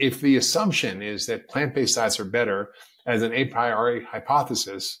 if the assumption is that plant-based diets are better as an a priori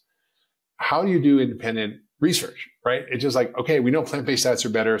hypothesis, how do you do independent research, right? It's just like, okay, we know plant-based diets are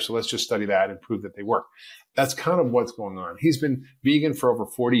better, so let's just study that and prove that they work. That's kind of what's going on. He's been vegan for over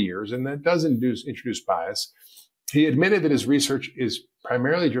 40 years, and that does introduce bias. He admitted that his research is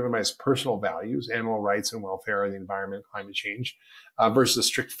primarily driven by his personal values, animal rights and welfare, the environment, climate change, versus a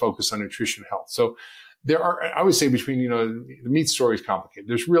strict focus on nutrition and health. So there are, I would say, between, the meat story is complicated.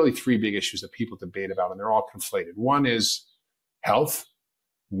 There's really three big issues that people debate about, and they're all conflated. One is health,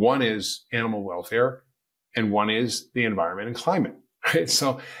 one is animal welfare, and one is the environment and climate, right?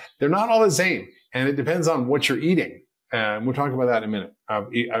 So they're not all the same, and it depends on what you're eating. We'll talk about that in a minute,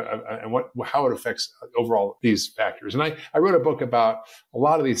 and how it affects overall these factors. And I wrote a book about a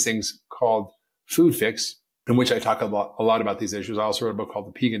lot of these things called Food Fix, in which I talk a lot about these issues. I also wrote a book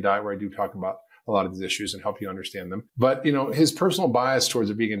called The Vegan Diet, where I do talk about a lot of these issues and help you understand them. But, his personal bias towards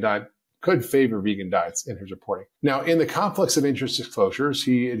a vegan diet could favor vegan diets in his reporting. Now, in the conflicts of interest disclosures,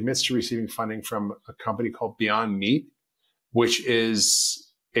 he admits to receiving funding from a company called Beyond Meat, which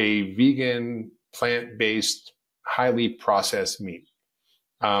is a vegan, plant-based, highly processed meat.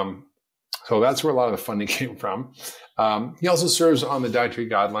 So that's where a lot of the funding came from. He also serves on the Dietary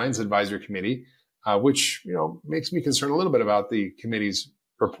Guidelines Advisory Committee, which, makes me concerned a little bit about the committee's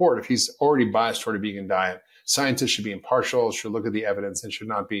report. If he's already biased toward a vegan diet, scientists should be impartial, should look at the evidence, and should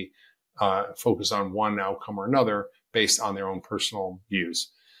not be focused on one outcome or another based on their own personal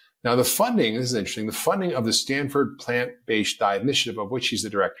views. Now, the funding, this is interesting, the funding of the Stanford Plant-Based Diet Initiative, of which he's the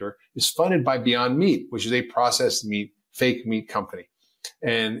director, is funded by Beyond Meat, which is a processed meat, fake meat company.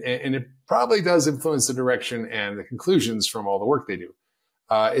 And it probably does influence the direction and the conclusions from all the work they do.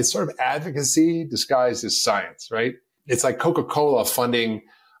 It's sort of advocacy disguised as science, right? It's like Coca-Cola funding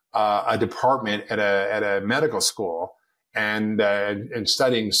a department at a medical school and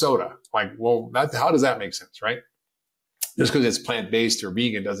studying soda. Like, well, how does that make sense, right? Just because it's plant-based or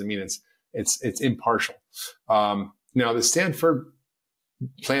vegan doesn't mean it's impartial. Now, the Stanford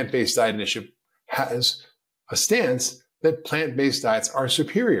Plant-Based Diet Initiative has a stance that plant-based diets are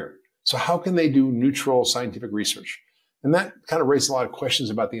superior. So how can they do neutral scientific research? And that kind of raises a lot of questions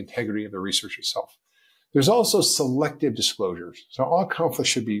about the integrity of the research itself. There's also selective disclosures. So all conflicts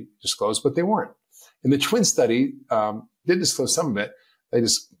should be disclosed, but they weren't. In the twin study, did disclose some of it.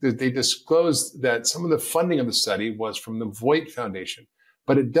 They disclosed that some of the funding of the study was from the Voight Foundation,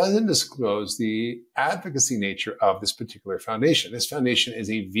 but it doesn't disclose the advocacy nature of this particular foundation. This foundation is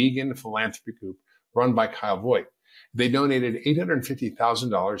a vegan philanthropy group run by Kyle Voight. They donated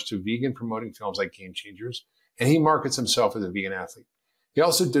 $850,000 to vegan promoting films like Game Changers, and he markets himself as a vegan athlete. He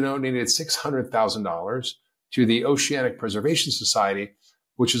also donated $600,000 to the Oceanic Preservation Society,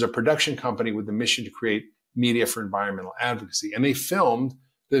 which is a production company with the mission to create media for environmental advocacy. And they filmed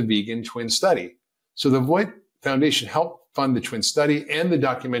the vegan twin study. So the Voight Foundation helped fund the twin study and the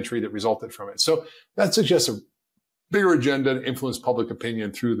documentary that resulted from it. So that suggests a bigger agenda to influence public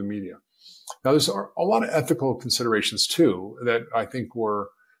opinion through the media. Now, there's a lot of ethical considerations, too, that I think were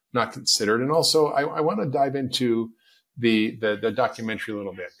not considered. And also, I want to dive into the documentary a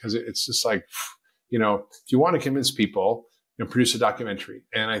little bit, because it's just like, if you want to convince people, produce a documentary.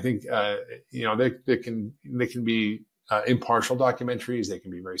 And I think, they can be impartial documentaries. They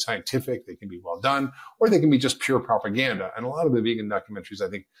can be very scientific. They can be well done, or they can be just pure propaganda. And a lot of the vegan documentaries, I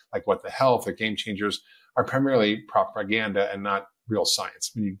think, like What the Health or Game Changers, are primarily propaganda and not real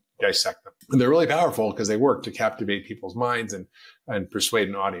science when you dissect them. And they're really powerful because they work to captivate people's minds and persuade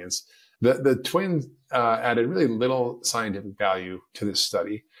an audience. The twins added really little scientific value to this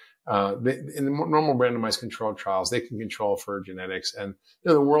study. In the normal randomized controlled trials, they can control for genetics. And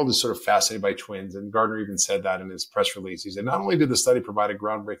the world is sort of fascinated by twins. And Gardner even said that in his press release. He said, not only did the study provide a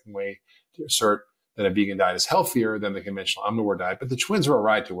groundbreaking way to assert that a vegan diet is healthier than the conventional omnivore diet, but the twins were a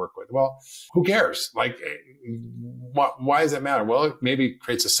ride to work with. Well, who cares? Like, why does that matter? Well, it maybe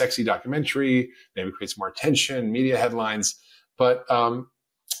creates a sexy documentary, maybe creates more attention, media headlines, but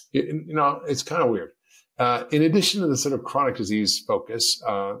it's kind of weird. In addition to the sort of chronic disease focus,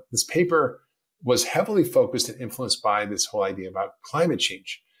 this paper was heavily focused and influenced by this whole idea about climate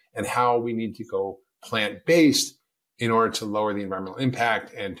change and how we need to go plant-based in order to lower the environmental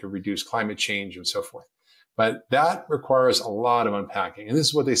impact and to reduce climate change and so forth. But that requires a lot of unpacking. And this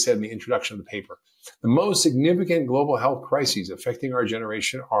is what they said in the introduction of the paper. The most significant global health crises affecting our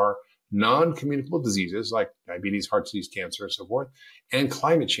generation are non-communicable diseases like diabetes, heart disease, cancer, and so forth, and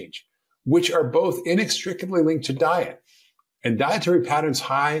climate change, which are both inextricably linked to diet. And dietary patterns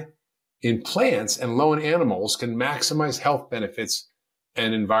high in plants and low in animals can maximize health benefits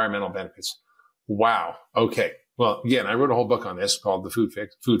and environmental benefits. Wow. Okay. Well, again, I wrote a whole book on this called The Food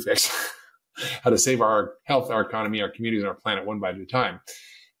Fix, how to save our health, our economy, our communities, and our planet one bite at a time.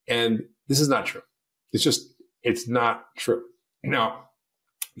 And this is not true. It's not true. Now,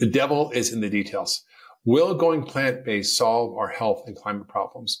 the devil is in the details. Will going plant-based solve our health and climate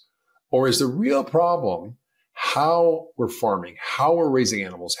problems? Or is the real problem how we're farming, how we're raising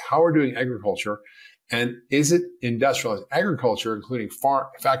animals, how we're doing agriculture? And is it industrialized agriculture, including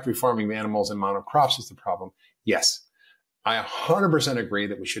factory farming of animals and monocrops, is the problem? Yes. I 100% agree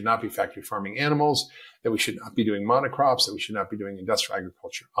that we should not be factory farming animals, that we should not be doing monocrops, that we should not be doing industrial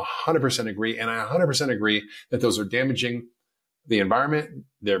agriculture. 100% agree. And I 100% agree that those are damaging the environment.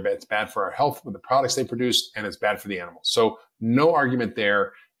 It's bad for our health with the products they produce, and it's bad for the animals. So no argument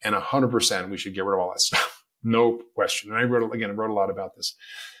there. And 100% we should get rid of all that stuff. No question. And I wrote a lot about this.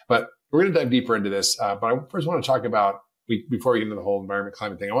 But we're going to dive deeper into this. But I first want to talk about, before we get into the whole environment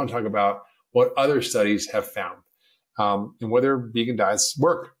climate thing, I want to talk about what other studies have found. And whether vegan diets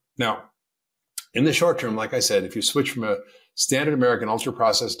work. Now, in the short term, like I said, if you switch from a standard American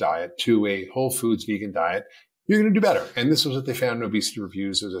ultra-processed diet to a whole foods vegan diet, you're going to do better. And this was what they found in obesity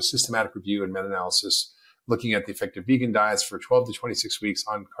reviews. There was a systematic review and meta-analysis looking at the effect of vegan diets for 12 to 26 weeks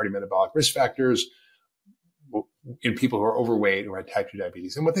on cardiometabolic risk factors in people who are overweight or had type 2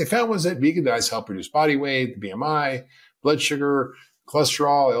 diabetes. And what they found was that vegan diets help reduce body weight, the BMI, blood sugar,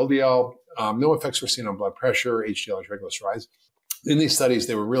 cholesterol, LDL. No effects were seen on blood pressure, HDL, or triglycerides. In these studies,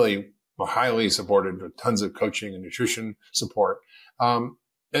 they were really highly supported with tons of coaching and nutrition support. And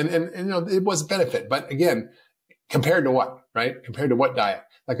it was a benefit. But again, compared to what, right? Compared to what diet?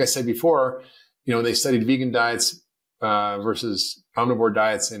 Like I said before, they studied vegan diets versus omnivore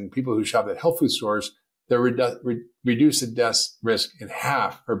diets in people who shopped at health food stores. They reduced the death risk in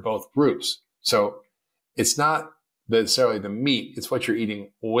half for both groups. So it's not necessarily the meat, it's what you're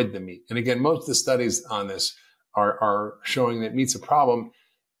eating with the meat. And again, most of the studies on this are showing that meat's a problem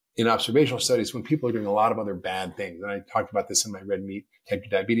in observational studies when people are doing a lot of other bad things. And I talked about this in my red meat type 2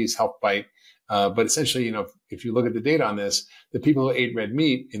 diabetes health bite. But essentially, if you look at the data on this, the people who ate red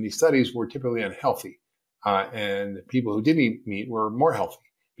meat in these studies were typically unhealthy. And the people who didn't eat meat were more healthy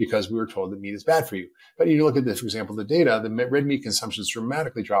because we were told that meat is bad for you. But you look at this, for example, the data, the red meat consumption has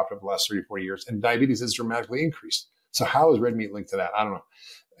dramatically dropped over the last 30, 40 years, and diabetes has dramatically increased. So how is red meat linked to that? I don't know.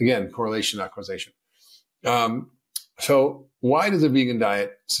 Again, correlation, not causation. So why does a vegan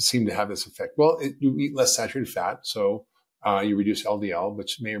diet seem to have this effect? Well, you eat less saturated fat, so you reduce LDL,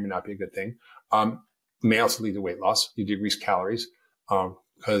 which may or may not be a good thing. May also lead to weight loss. You decrease calories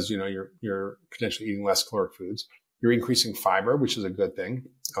because you're potentially eating less caloric foods. You're increasing fiber, which is a good thing.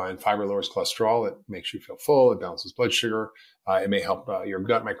 And fiber lowers cholesterol. It makes you feel full. It balances blood sugar. It may help your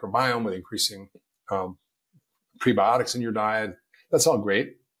gut microbiome with increasing prebiotics in your diet. That's all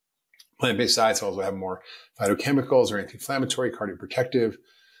great. Plant-based diets also have more phytochemicals or anti-inflammatory, cardioprotective.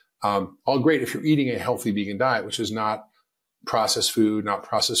 All great if you're eating a healthy vegan diet, which is not processed food, not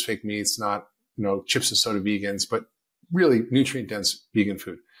processed fake meats, not chips and soda vegans, but really nutrient-dense vegan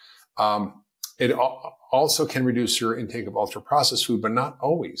food. It also can reduce your intake of ultra-processed food, but not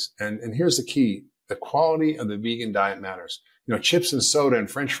always. And here's the key. The quality of the vegan diet matters. Chips and soda and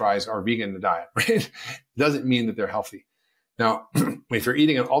French fries are vegan in the diet, right? It doesn't mean that they're healthy. Now, if you're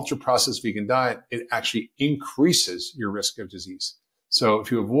eating an ultra-processed vegan diet, it actually increases your risk of disease. So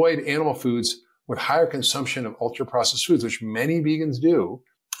if you avoid animal foods with higher consumption of ultra-processed foods, which many vegans do,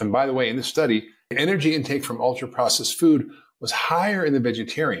 and by the way, in this study, energy intake from ultra-processed food was higher in the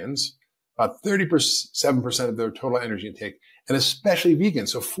vegetarians, about 37% of their total energy intake, and especially vegans.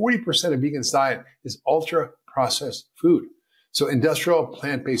 So 40% of vegans' diet is ultra-processed food. So industrial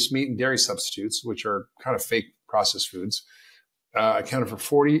plant-based meat and dairy substitutes, which are kind of fake processed foods, accounted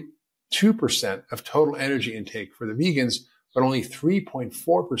for 42% of total energy intake for the vegans, but only 3.4%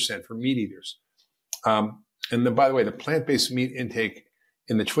 for meat eaters. And then, by the way, the plant-based meat intake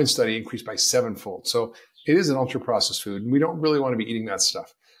in the twin study increased by 7-fold. So it is an ultra-processed food, and we don't really want to be eating that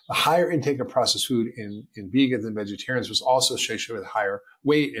stuff. A higher intake of processed food in vegans and vegetarians was also associated with higher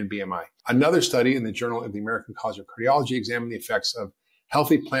weight and BMI. Another study in the Journal of the American College of Cardiology examined the effects of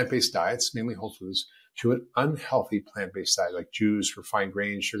healthy plant-based diets, mainly whole foods, to an unhealthy plant-based diet like juice, refined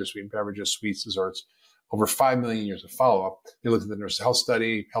grains, sugar-sweetened beverages, sweets, desserts, over 5 million years of follow-up. They looked at the nurse health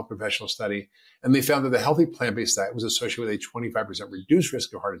study, health professional study, and they found that the healthy plant-based diet was associated with a 25% reduced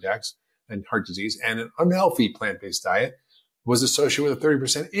risk of heart attacks and heart disease, and an unhealthy plant-based diet was associated with a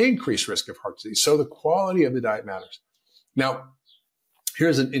 30% increased risk of heart disease. So the quality of the diet matters. Now,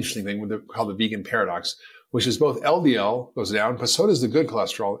 here's an interesting thing called the vegan paradox, which is both LDL goes down, but so does the good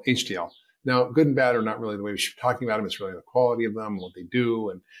cholesterol, HDL. Now, good and bad are not really the way we should be talking about them. It's really the quality of them, what they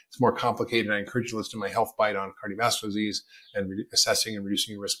do, and it's more complicated. I encourage you to listen to my health bite on cardiovascular disease and assessing and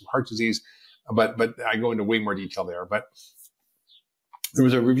reducing your risk of heart disease. But I go into way more detail there. But there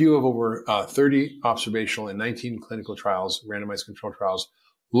was a review of over 30 observational and 19 clinical trials, randomized controlled trials,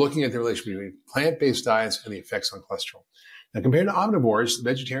 looking at the relationship between plant-based diets and the effects on cholesterol. Now, compared to omnivores,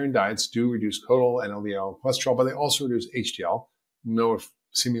 vegetarian diets do reduce total and LDL cholesterol, but they also reduce HDL. No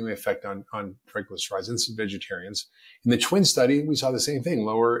seemingly effect on triglycerides. This is vegetarians. In the twin study, we saw the same thing,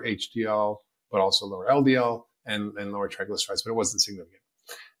 lower HDL, but also lower LDL and lower triglycerides, but it wasn't significant.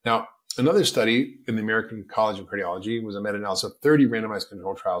 Now, another study in the American College of Cardiology was a meta-analysis of 30 randomized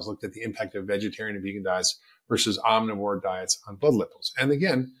controlled trials, looked at the impact of vegetarian and vegan diets versus omnivore diets on blood lipids. And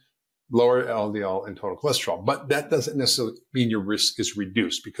again, lower LDL and total cholesterol. But that doesn't necessarily mean your risk is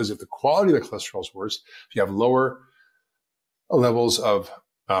reduced, because if the quality of the cholesterol is worse, if you have lower levels of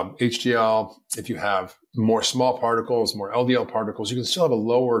HDL, if you have more small particles, more LDL particles, you can still have a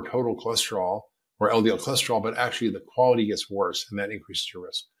lower total cholesterol or LDL cholesterol, but actually the quality gets worse, and that increases your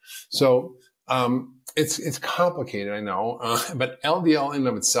risk. So it's complicated, I know, but LDL in and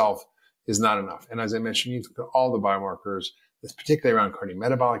of itself is not enough. And as I mentioned, you look at all the biomarkers, particularly around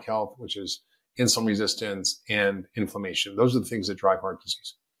cardiometabolic health, which is insulin resistance and inflammation. Those are the things that drive heart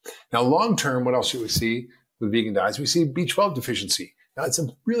disease. Now, long term, what else should we see with vegan diets? We see B12 deficiency. Now, it's a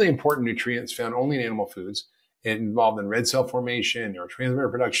really important nutrient. It's found only in animal foods. It's involved in red cell formation, neurotransmitter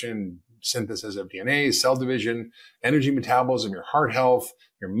production, synthesis of DNA, cell division, energy metabolism, your heart health,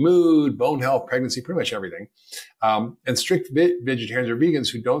 your mood, bone health, pregnancy, pretty much everything. And strict vegetarians or vegans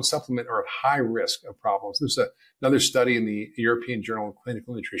who don't supplement are at high risk of problems. There's another study in the European Journal of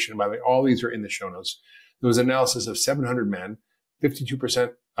Clinical Nutrition. By the way, all these are in the show notes. There was an analysis of 700 men.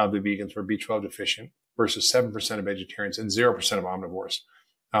 52% of the vegans were B12 deficient versus 7% of vegetarians and 0% of omnivores.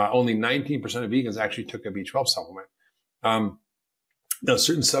 Only 19% of vegans actually took a B12 supplement. Now,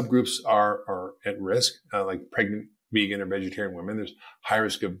 certain subgroups are at risk, like pregnant vegan or vegetarian women. There's high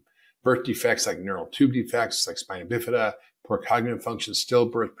risk of birth defects like neural tube defects, like spina bifida, poor cognitive function,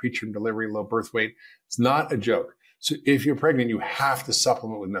 stillbirth, preterm delivery, low birth weight. It's not a joke. So if you're pregnant, you have to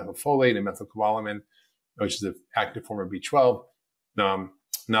supplement with methylfolate and methylcobalamin, which is the active form of B12,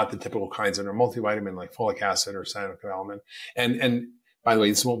 not the typical kinds that are multivitamin like folic acid or cyanocobalamin. And by the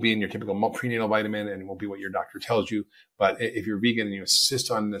way, this won't be in your typical prenatal vitamin, and it won't be what your doctor tells you. But if you're vegan and you insist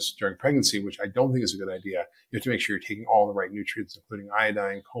on this during pregnancy, which I don't think is a good idea, you have to make sure you're taking all the right nutrients, including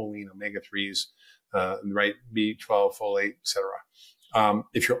iodine, choline, omega-3s, the right B12, folate, etc.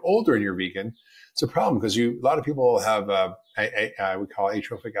 If you're older and you're vegan, it's a problem because a lot of people have we call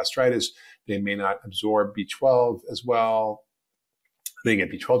atrophic gastritis. They may not absorb B12 as well. They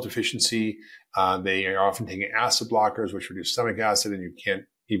get B12 deficiency. They are often taking acid blockers, which reduce stomach acid, and you can't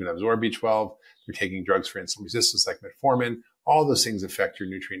even absorb B12. You're taking drugs for insulin resistance like metformin. All those things affect your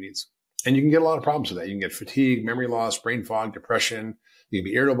nutrient needs. And you can get a lot of problems with that. You can get fatigue, memory loss, brain fog, depression. You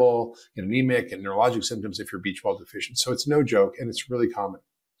can be irritable, get anemic, and neurologic symptoms if you're B12 deficient. So it's no joke, and it's really common.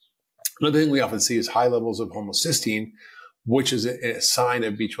 Another thing we often see is high levels of homocysteine, which is a sign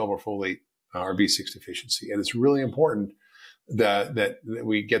of B12 or folate or B6 deficiency. And it's really important that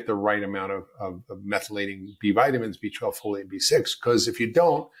we get the right amount of methylating B vitamins, B12, folate, and B6, because if you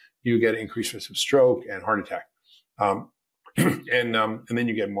don't, you get increased risk of stroke and heart attack. And then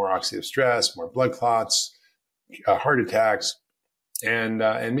you get more oxidative stress, more blood clots, heart attacks, and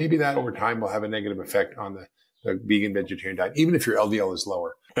maybe that over time will have a negative effect on the vegan vegetarian diet, even if your LDL is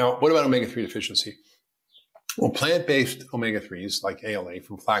lower. Now, what about omega-3 deficiency? Well, plant-based omega-3s like ALA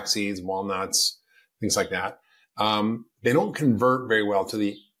from flax seeds, walnuts, things like that, they don't convert very well to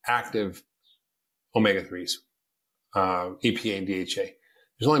the active omega-3s, EPA and DHA.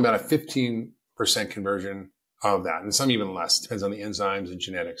 There's only about a 15% conversion of that, and some even less. Depends on the enzymes and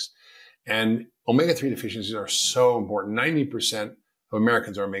genetics. And omega-3 deficiencies are so important. 90% of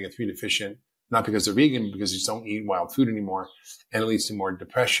Americans are omega-3 deficient, not because they're vegan, but because they just don't eat wild food anymore. And it leads to more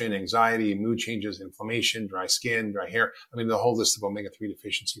depression, anxiety, mood changes, inflammation, dry skin, dry hair. I mean, the whole list of omega-3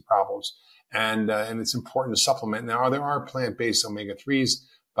 deficiency problems. And it's important to supplement. Now, there are plant-based omega-3s,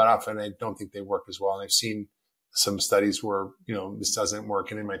 but often I don't think they work as well. And I've seen some studies where, this doesn't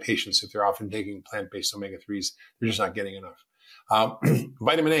work. And in my patients, if they're often taking plant-based omega-3s, they're just not getting enough.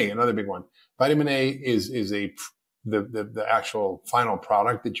 Vitamin A, another big one. Vitamin A is the actual final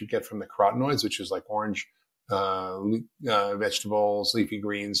product that you get from the carotenoids, which is like orange, vegetables, leafy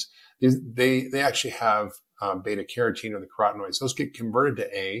greens. They actually have beta carotene or the carotenoids. Those get converted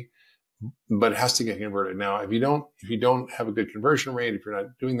to A, but it has to get converted. Now, if you don't have a good conversion rate, if you're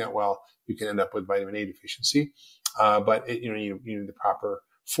not doing that well, you can end up with vitamin A deficiency. But you need the proper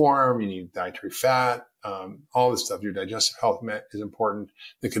form, you need dietary fat, all this stuff. Your digestive health is important.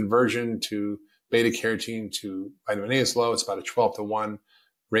 The conversion to beta carotene to vitamin A is low. It's about a 12-to-1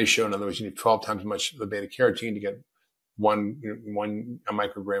 ratio. In other words, you need 12 times as much of the beta carotene to get one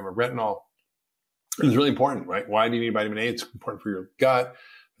microgram of retinol. And it's really important, right? Why do you need vitamin A? It's important for your gut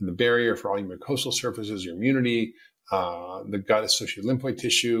and the barrier for all your mucosal surfaces, your immunity, the gut-associated lymphoid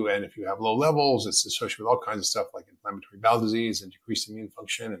tissue. And if you have low levels, it's associated with all kinds of stuff like inflammatory bowel disease and decreased immune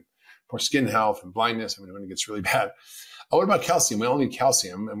function and poor skin health and blindness. I mean, when it gets really bad. What about calcium? We all need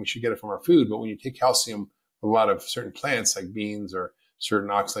calcium, and we should get it from our food. But when you take calcium, a lot of certain plants like beans or certain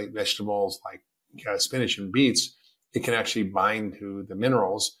oxalate vegetables like spinach and beets, it can actually bind to the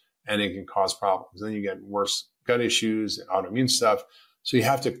minerals and it can cause problems. Then you get worse gut issues, autoimmune stuff. So you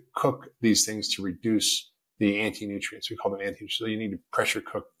have to cook these things to reduce the anti-nutrients. We call them anti-nutrients. So you need to pressure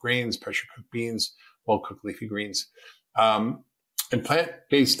cook grains, pressure cook beans, well-cooked leafy greens. And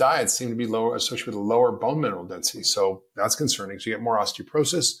plant-based diets seem to be associated with a lower bone mineral density. So that's concerning. So you get more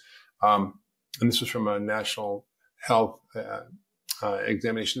osteoporosis. And this was from a National Health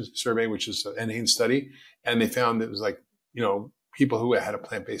Examination Survey, which is an NHANES study. And they found that it was like, people who had a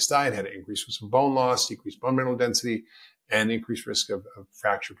plant-based diet had an increased risk of bone loss, decreased bone mineral density, and increased risk of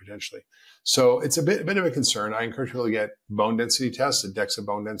fracture potentially. So it's a bit of a concern. I encourage people to get bone density tests, a DEXA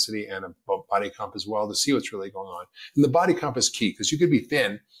bone density and a body comp as well to see what's really going on. And the body comp is key because you could be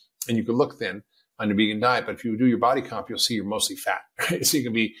thin and you could look thin on a vegan diet, but if you do your body comp, you'll see you're mostly fat. Right? So you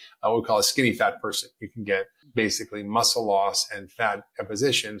can be what we call a skinny fat person. You can get basically muscle loss and fat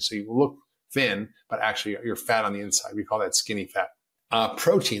deposition. So you look thin, but actually you're fat on the inside. We call that skinny fat.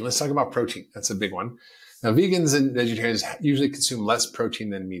 Protein. Let's talk about protein. That's a big one. Now, vegans and vegetarians usually consume less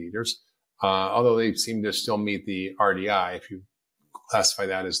protein than meat eaters, although they seem to still meet the RDI, if you classify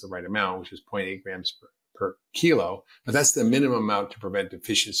that as the right amount, which is 0.8 grams per kilo. But that's the minimum amount to prevent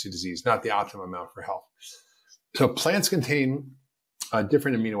deficiency disease, not the optimum amount for health. So plants contain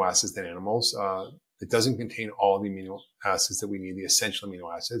different amino acids than animals. It doesn't contain all the amino acids that we need, the essential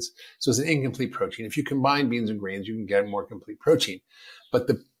amino acids. So it's an incomplete protein. If you combine beans and grains, you can get more complete protein. But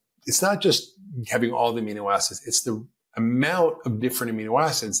it's not just having all the amino acids. It's the amount of different amino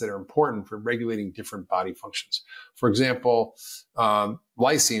acids that are important for regulating different body functions. For example,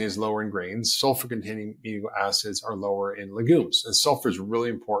 lysine is lower in grains. Sulfur-containing amino acids are lower in legumes. And sulfur is really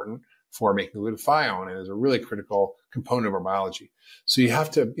important for making glutathione and is a really critical component of our biology. So you have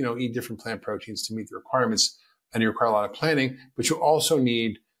to, eat different plant proteins to meet the requirements, and you require a lot of planning, but you also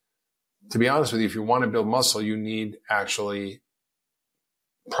need, to be honest with you, if you want to build muscle, you need actually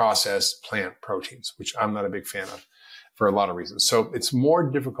processed plant proteins, which I'm not a big fan of for a lot of reasons. So it's more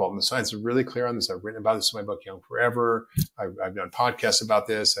difficult, and the science is really clear on this. I've written about this in my book, Young Forever. I've done podcasts about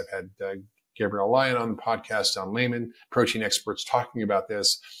this. I've had Gabrielle Lyon on the podcast, Don Layman, protein experts talking about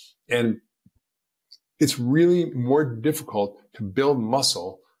this. And it's really more difficult to build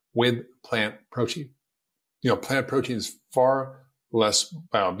muscle with plant protein. Plant protein is far less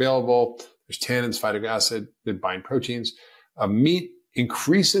bioavailable. There's tannins, phytic acid that bind proteins. Meat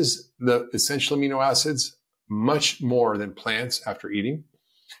increases the essential amino acids much more than plants after eating.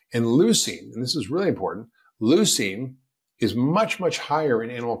 And leucine, and this is really important, leucine is much, much higher in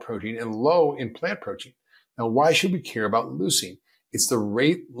animal protein and low in plant protein. Now, why should we care about leucine? It's the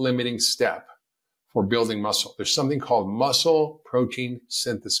rate limiting step for building muscle. There's something called muscle protein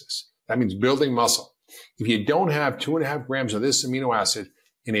synthesis. That means building muscle. If you don't have 2.5 grams of this amino acid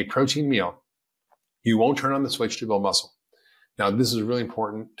in a protein meal, you won't turn on the switch to build muscle. Now, this is really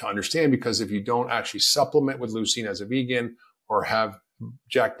important to understand because if you don't actually supplement with leucine as a vegan or have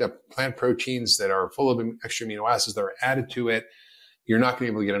jacked up plant proteins that are full of extra amino acids that are added to it, you're not going to be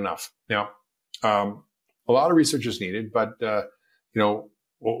able to get enough. Now, a lot of research is needed, but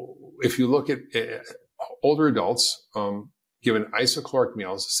if you look at older adults given isocaloric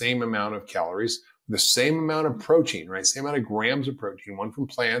meals, the same amount of calories, the same amount of protein, right? Same amount of grams of protein, one from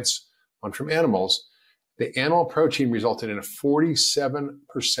plants, one from animals. The animal protein resulted in a 47%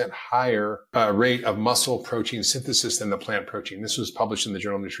 higher rate of muscle protein synthesis than the plant protein. This was published in the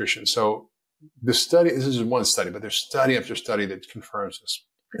Journal of Nutrition. So this is one study, but there's study after study that confirms this.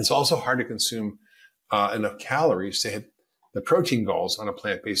 It's also hard to consume enough calories to hit the protein goals on a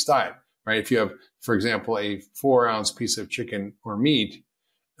plant-based diet. right? If you have, for example, a 4-ounce piece of chicken or meat,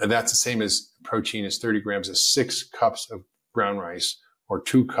 that's the same as protein is 30 grams of 6 cups of brown rice or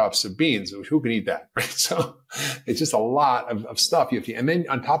 2 cups of beans. Who can eat that, right? So it's just a lot of stuff you have to eat. And then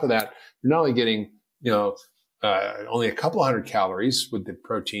on top of that, you're not only getting, only a couple hundred calories with the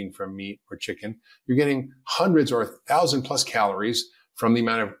protein from meat or chicken, you're getting hundreds or 1,000 plus calories from the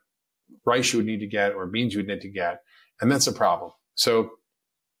amount of rice you would need to get or beans you would need to get. And that's a problem. So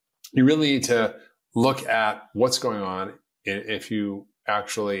you really need to look at what's going on. If you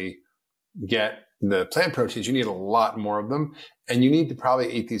actually get the plant proteins, you need a lot more of them. And you need to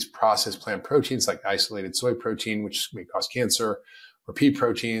probably eat these processed plant proteins like isolated soy protein, which may cause cancer, or pea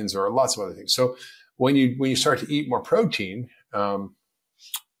proteins, or lots of other things. So when you start to eat more protein, and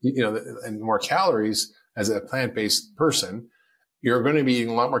more calories as a plant-based person, you're going to be eating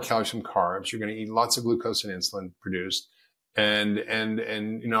a lot more calories from carbs. You're going to eat lots of glucose and insulin produced. And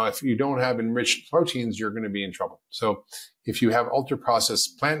if you don't have enriched proteins, you're going to be in trouble. So if you have ultra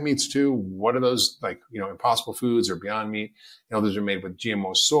processed plant meats too, what are those like, Impossible Foods or Beyond Meat? Those are made with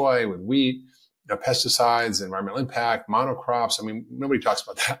GMO soy, with wheat, pesticides, environmental impact, monocrops. I mean, nobody talks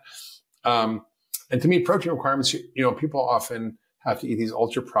about that. And to meet protein requirements, people often have to eat these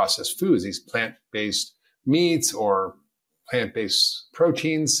ultra processed foods, these plant-based meats or plant-based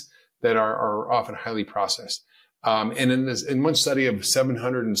proteins that are often highly processed. And in one study of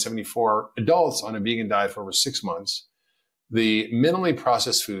 774 adults on a vegan diet for over 6 months, the minimally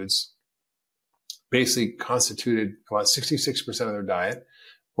processed foods basically constituted about 66% of their diet,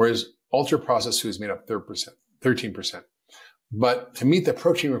 whereas ultra processed foods made up 13%. But to meet the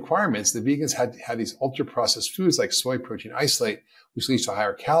protein requirements, the vegans had to have these ultra processed foods like soy protein isolate, which leads to a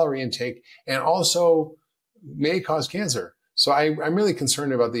higher calorie intake and also may cause cancer. So I'm really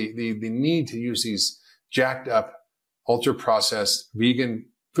concerned about the need to use these jacked up, ultra processed vegan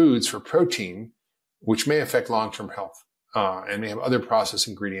foods for protein, which may affect long-term health, and may have other processed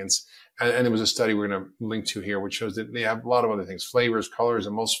ingredients. And there was a study we're going to link to here, which shows that they have a lot of other things: flavors, colors,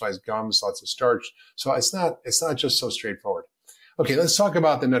 emulsifies gums, lots of starch. So it's not just so straightforward. Okay, let's talk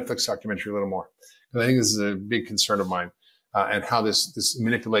about the Netflix documentary a little more, because I think this is a big concern of mine, and how this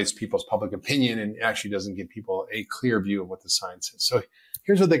manipulates people's public opinion and actually doesn't give people a clear view of what the science is. So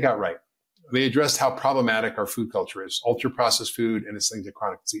here's what they got right. They addressed how problematic our food culture is, ultra-processed food and its link to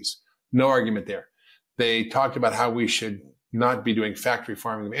chronic disease. No argument there. They talked about how we should not be doing factory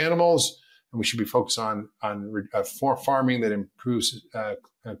farming of animals, and we should be focused on farming that improves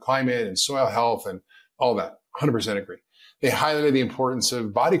climate and soil health and all that. 100% agree. They highlighted the importance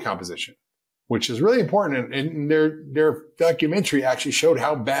of body composition, which is really important. And their documentary actually showed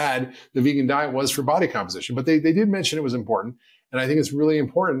how bad the vegan diet was for body composition. But they did mention it was important. And I think it's really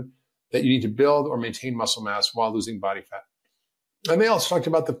important that you need to build or maintain muscle mass while losing body fat. And they also talked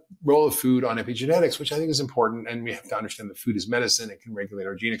about the role of food on epigenetics, which I think is important. And we have to understand that food is medicine. It can regulate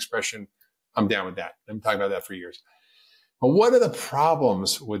our gene expression. I'm down with that. I've been talking about that for years. But what are the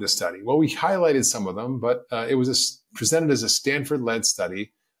problems with the study? Well, we highlighted some of them, but it was presented as a Stanford-led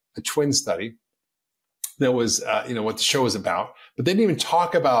study, a twin study that was, what the show was about. But they didn't even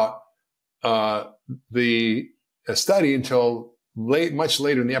talk about the study until much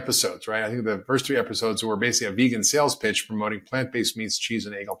later in the episodes, right? I think the first 3 episodes were basically a vegan sales pitch promoting plant-based meats, cheese,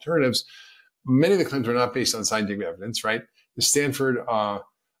 and egg alternatives. Many of the claims were not based on scientific evidence, right? The Stanford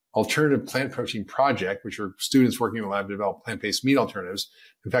Alternative Plant Protein Project, which are students working in the lab to develop plant-based meat alternatives.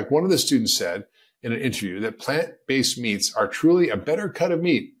 In fact, one of the students said in an interview that plant-based meats are truly a better cut of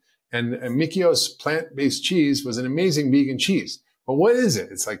meat. And Mikio's plant-based cheese was an amazing vegan cheese. But what is it?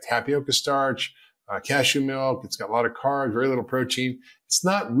 It's like tapioca starch, cashew milk. It's got a lot of carbs, very little protein. It's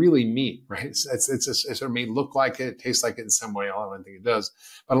not really meat, right? It sort of may look like it, taste like it in some way. I don't think it does.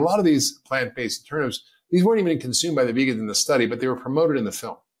 But a lot of these plant-based alternatives, these weren't even consumed by the vegans in the study, but they were promoted in the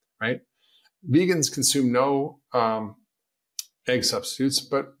film, right? Vegans consume no egg substitutes,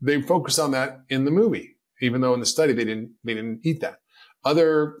 but they focused on that in the movie, even though in the study they didn't eat that.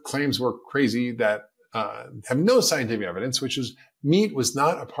 Other claims were crazy that have no scientific evidence, which is meat was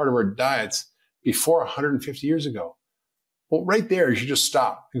not a part of our diets before 150 years ago. Well, right there, you should just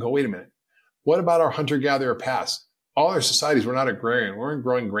stop and go, wait a minute. What about our hunter-gatherer past? All our societies were not agrarian. We weren't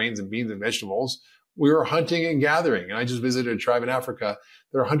growing grains and beans and vegetables. We were hunting and gathering. And I just visited a tribe in Africa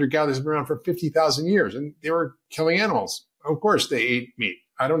that are hunter-gatherers have been around for 50,000 years, and they were killing animals. Of course, they ate meat.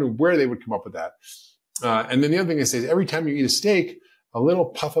 I don't know where they would come up with that. And then the other thing they say is every time you eat a steak, a little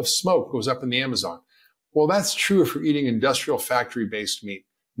puff of smoke goes up in the Amazon. Well, that's true if you're eating industrial factory-based meat,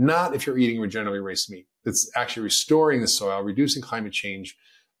 not if you're eating regeneratively raised meat. That's actually restoring the soil, reducing climate change,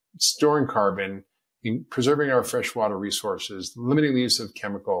 storing carbon, preserving our freshwater resources, limiting the use of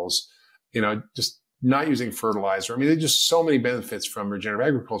chemicals, just not using fertilizer. I mean, there's just so many benefits from regenerative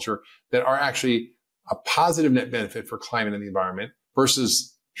agriculture that are actually a positive net benefit for climate and the environment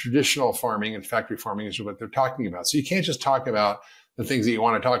versus traditional farming and factory farming is what they're talking about. So you can't just talk about the things that you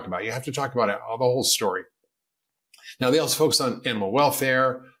want to talk about. You have to talk about the whole story. Now, they also focus on animal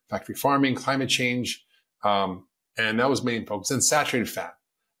welfare, factory farming, climate change, and that was main focus, and saturated fat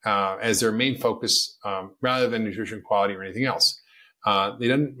as their main focus rather than nutrition quality or anything else. They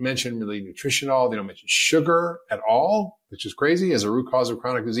didn't mention really nutrition at all. They don't mention sugar at all, which is crazy as a root cause of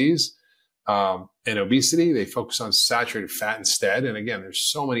chronic disease and obesity. They focus on saturated fat instead. And again, there's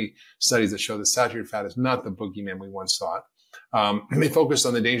so many studies that show that saturated fat is not the boogeyman we once thought. They focused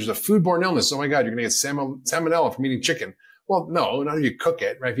on the dangers of foodborne illness. Oh my God, you're going to get salmonella from eating chicken. Well, no, not if you cook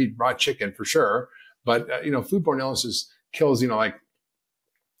it, right? If you eat raw chicken for sure. But, foodborne illnesses kills,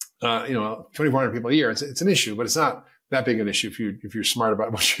 2,400 people a year. It's an issue, but it's not that big an issue if you're smart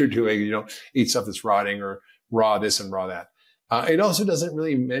about what you're doing. You don't eat stuff that's rotting or raw this and raw that. It also doesn't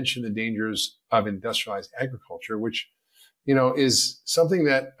really mention the dangers of industrialized agriculture, which, is something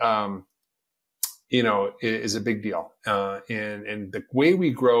that, is a big deal. And the way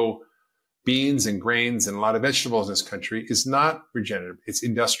we grow beans and grains and a lot of vegetables in this country is not regenerative. It's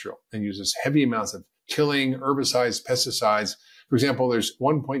industrial and uses heavy amounts of tilling, herbicides, pesticides. For example, there's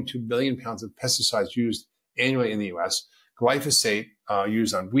 1.2 billion pounds of pesticides used annually in the U.S. Glyphosate,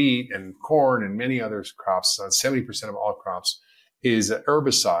 used on wheat and corn and many other crops, 70% of all crops, is an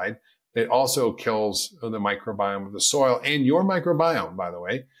herbicide that also kills the microbiome of the soil and your microbiome, by the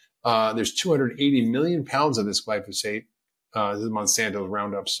way. There's 280 million pounds of this glyphosate. This is Monsanto's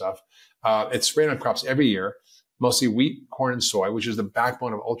Roundup stuff. It's sprayed on crops every year, mostly wheat, corn, and soy, which is the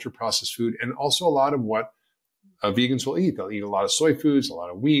backbone of ultra-processed food, and also a lot of what vegans will eat. They'll eat a lot of soy foods, a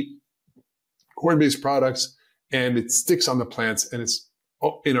lot of wheat, corn-based products, and it sticks on the plants, and it's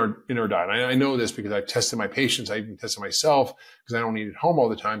in our diet. I know this because I've tested my patients. I even tested myself because I don't eat at home all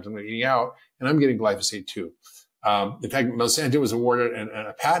the time, so I'm eating out, and I'm getting glyphosate too. In fact, Monsanto was awarded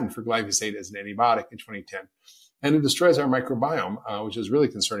a patent for glyphosate as an antibiotic in 2010. And it destroys our microbiome, which is really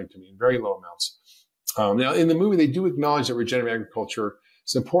concerning to me in very low amounts. Now, in the movie, they do acknowledge that regenerative agriculture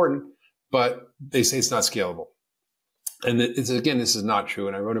is important, but they say it's not scalable. And this is not true.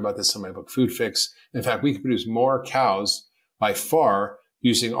 And I wrote about this in my book, Food Fix. In fact, we can produce more cows by far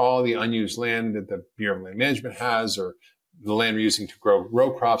using all the unused land that the Bureau of Land Management has, or the land we're using to grow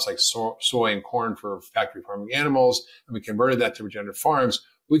row crops like soy and corn for factory farming animals. And we converted that to regenerative farms.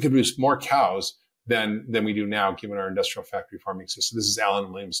 We could produce more cows than we do now, given our industrial factory farming system. This is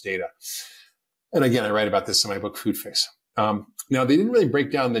Alan Williams' data. And again, I write about this in my book, Food Fix. Now, they didn't really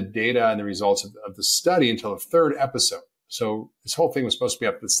break down the data and the results of the study until the third episode. So this whole thing was supposed to be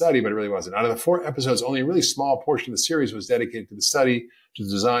up to the study, but it really wasn't. Out of the 4 episodes, only a really small portion of the series was dedicated to the study, to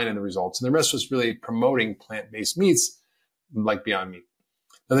the design and the results. And the rest was really promoting plant-based meats like Beyond Meat.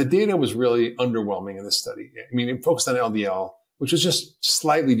 Now, the data was really underwhelming in this study. I mean, it focused on LDL, which was just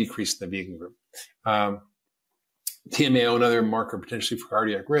slightly decreased in the vegan group. TMAO, another marker potentially for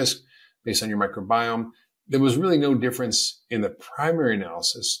cardiac risk based on your microbiome. There was really no difference in the primary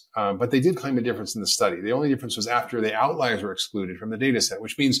analysis, but they did claim a difference in the study. The only difference was after the outliers were excluded from the data set,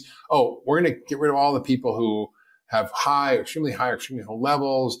 which means, we're going to get rid of all the people who have extremely high, extremely low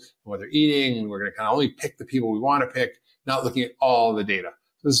levels, and what they're eating, and we're going to kind of only pick the people we want to pick, not looking at all the data.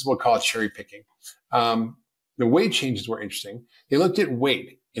 So this is what we call cherry picking. The weight changes were interesting. They looked at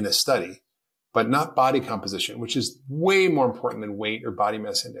weight in the study, but not body composition, which is way more important than weight or body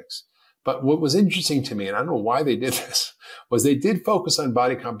mass index. But what was interesting to me, and I don't know why they did this, was they did focus on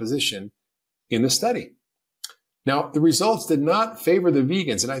body composition in the study. Now, the results did not favor the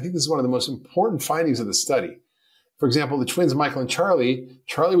vegans, and I think this is one of the most important findings of the study. For example, the twins, Michael and Charlie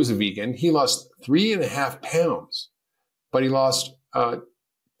was a vegan. He lost 3.5 pounds, but he lost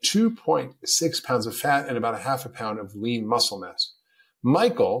 2.6 pounds of fat and about 0.5 pound of lean muscle mass.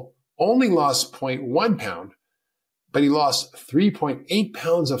 Michael only lost 0.1 pound, but he lost 3.8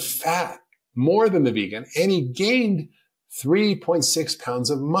 pounds of fat, more than the vegan, and he gained 3.6 pounds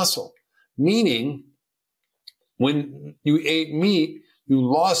of muscle. Meaning, when you ate meat, you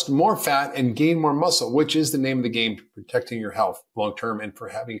lost more fat and gained more muscle, which is the name of the game for protecting your health long-term and for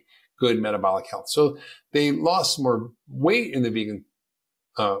having good metabolic health. So they lost more weight in the vegan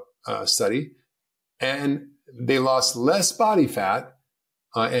study, and they lost less body fat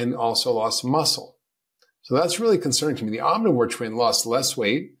and also lost muscle. So that's really concerning to me. The Omnivore twin lost less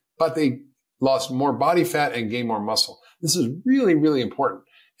weight, but they lost more body fat and gained more muscle. This is really, really important.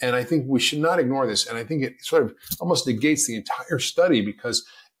 And I think we should not ignore this. And I think it sort of almost negates the entire study, because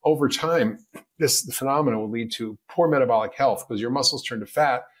over time, this phenomenon will lead to poor metabolic health because your muscles turn to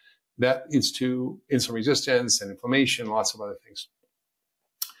fat. that leads to insulin resistance and inflammation, lots of other things.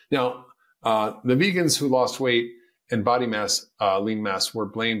 Now, the vegans who lost weight and body mass, lean mass, were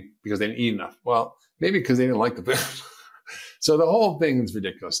blamed because they didn't eat enough. Well, maybe because they didn't like the food. So the whole thing is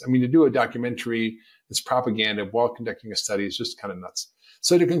ridiculous. I mean, to do a documentary, it's propaganda while conducting a study is just kind of nuts.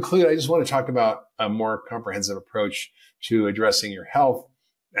 So to conclude, I just want to talk about a more comprehensive approach to addressing your health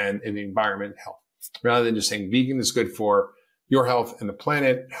and the environment health. Rather than just saying vegan is good for your health and the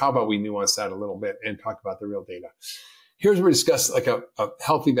planet, how about we nuance that a little bit and talk about the real data? Here's where we discuss like a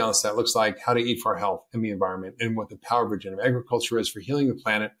healthy balance that looks like how to eat for our health and the environment and what the power of regenerative agriculture is for healing the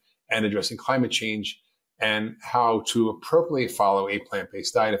planet and addressing climate change and how to appropriately follow a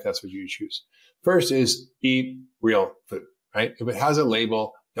plant-based diet if that's what you choose. First is eat real food, right? If it has a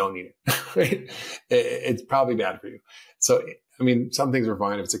label, don't eat it, right? It's probably bad for you. So, I mean, some things are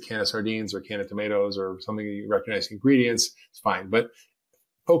fine. If it's a can of sardines or a can of tomatoes or something you recognize ingredients, it's fine. But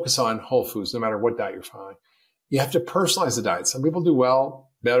focus on whole foods, no matter what diet you're following. You have to personalize the diet. Some people do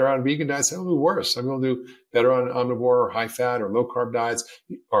better on vegan diets. Some people do worse. Some people do better on omnivore or high fat or low carb diets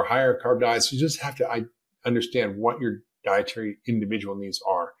or higher carb diets. You just have to understand what your dietary individual needs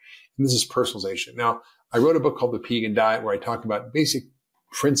are. And this is personalization. Now, I wrote a book called The Vegan Diet where I talk about basic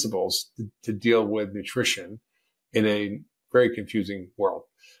principles to deal with nutrition in a very confusing world.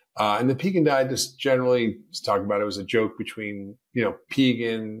 And the vegan diet just generally talk about it was a joke between,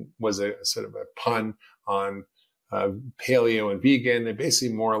 vegan was a sort of a pun on paleo and vegan. They're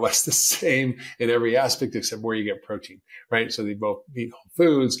basically more or less the same in every aspect except where you get protein, right? So they both eat whole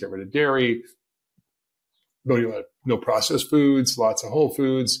foods, get rid of dairy, no processed foods, lots of whole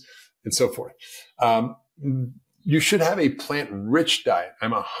foods, and so forth. You should have a plant-rich diet.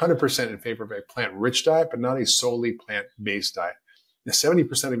 I'm 100% in favor of a plant-rich diet, but not a solely plant-based diet. Now,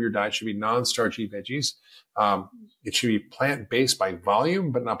 70% of your diet should be non-starchy veggies. It should be plant-based by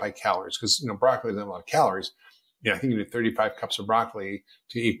volume, but not by calories, because broccoli doesn't have a lot of calories. I think you need 35 cups of broccoli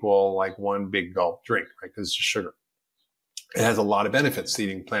to equal like one big gulp drink, right? Because it's just sugar. It has a lot of benefits to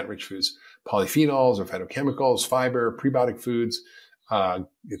eating plant-rich foods. Polyphenols or phytochemicals, fiber, prebiotic foods.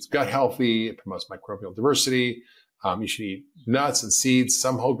 It's gut healthy. It promotes microbial diversity. You should eat nuts and seeds.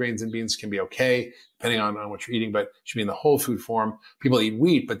 Some whole grains and beans can be okay, depending on what you're eating, but it should be in the whole food form. People eat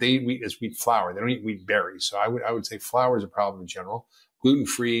wheat, but they eat wheat as wheat flour. They don't eat wheat berries. So I would say flour is a problem in general.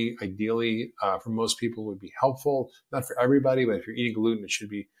 Gluten-free, ideally, for most people would be helpful. Not for everybody, but if you're eating gluten, it should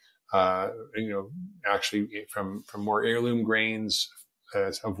be, actually from more heirloom grains.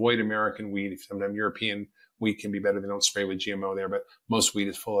 Avoid American wheat. Sometimes European wheat can be better. They don't spray with GMO there, but most wheat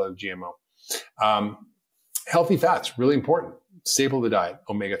is full of GMO. Healthy fats, really important. Staple of the diet.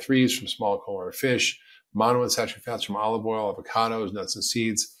 Omega-3s from small cold-water fish, monounsaturated fats from olive oil, avocados, nuts and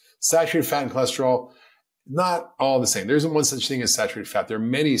seeds. Saturated fat and cholesterol, not all the same. There isn't one such thing as saturated fat. There are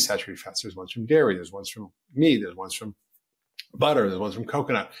many saturated fats. There's ones from dairy. There's ones from meat. There's ones from butter. There's ones from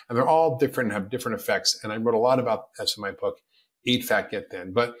coconut. And they're all different and have different effects. And I wrote a lot about this in my book, Eat Fat, Get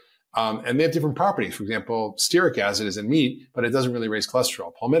Thin. But and they have different properties. For example, stearic acid is in meat, but it doesn't really raise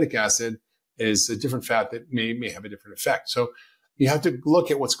cholesterol. Palmitic acid is a different fat that may have a different effect. So you have to look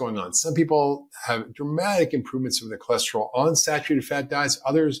at what's going on. Some people have dramatic improvements of their cholesterol on saturated fat diets.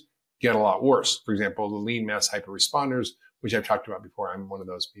 Others get a lot worse. For example, the lean mass hyperresponders, which I've talked about before. I'm one of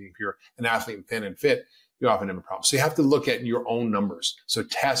those. Meaning if you're an athlete and thin and fit, you often have a problem. So you have to look at your own numbers. So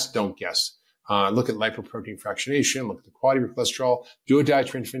test, don't guess. Look at lipoprotein fractionation, look at the quality of your cholesterol, do a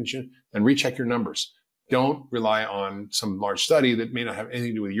dietary intervention, and recheck your numbers. Don't rely on some large study that may not have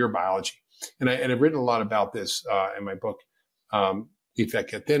anything to do with your biology. And I've written a lot about this in my book, Eat Fat,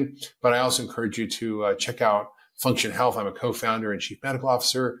 Get Thin, but I also encourage you to check out Function Health. I'm a co-founder and chief medical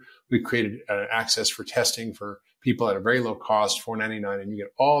officer. We created access for testing for people at a very low cost, $4.99, and you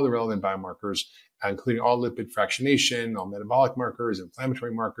get all the relevant biomarkers, including all lipid fractionation, all metabolic markers,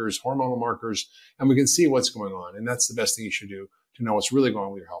 inflammatory markers, hormonal markers, and we can see what's going on. And that's the best thing you should do to know what's really going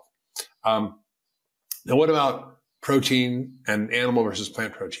on with your health. Now, what about protein and animal versus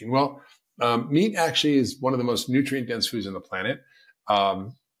plant protein? Well, meat actually is one of the most nutrient-dense foods on the planet.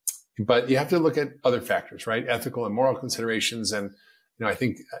 But you have to look at other factors, right? Ethical and moral considerations. And, I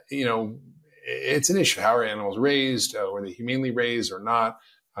think, it's an issue. How are animals raised? Were they humanely raised or not?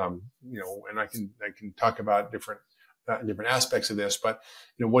 And I can talk about different aspects of this, but,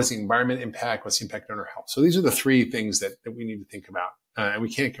 what is the environment impact? What's the impact on our health? So these are the three things that we need to think about, and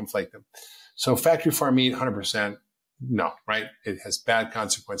we can't conflate them. So factory farm meat, 100%, no, right? It has bad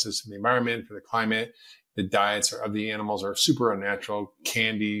consequences for the environment, for the climate. The diets of the animals are super unnatural: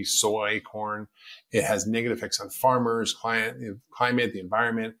 candy, soy, corn. It has negative effects on farmers, climate, the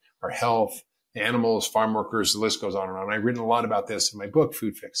environment, our health, the animals, farm workers. The list goes on and on. I've written a lot about this in my book,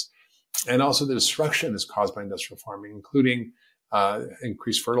 Food Fix. And also the destruction that's caused by industrial farming, including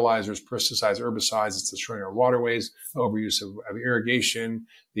increased fertilizers, pesticides, herbicides. It's destroying our waterways, overuse of irrigation,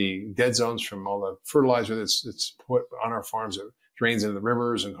 the dead zones from all the fertilizer that's put on our farms. It drains into the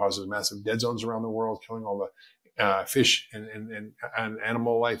rivers and causes massive dead zones around the world, killing all the fish and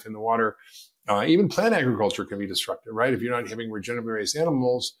animal life in the water. Even plant agriculture can be destructive, right? If you're not having regeneratively raised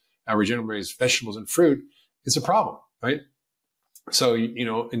animals, regeneratively raised vegetables and fruit, it's a problem, right? So,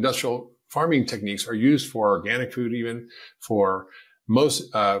 industrial farming techniques are used for organic food, even for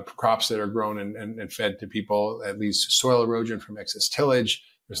most crops that are grown and fed to people, at least soil erosion from excess tillage.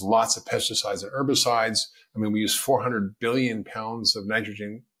 There's lots of pesticides and herbicides. I mean, we use 400 billion pounds of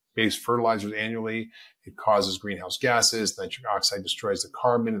nitrogen-based fertilizers annually. It causes greenhouse gases. Nitric oxide destroys the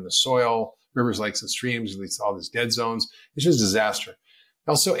carbon in the soil, rivers, lakes, and streams. It leads to all these dead zones. It's just a disaster.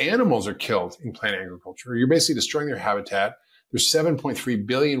 Also, animals are killed in plant agriculture. You're basically destroying their habitat. There's 7.3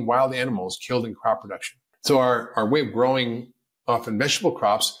 billion wild animals killed in crop production. So our way of growing often vegetable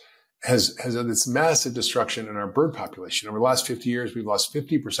crops has this massive destruction in our bird population. Over the last 50 years, we've lost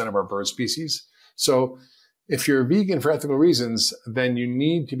 50% of our bird species. So if you're vegan for ethical reasons, then you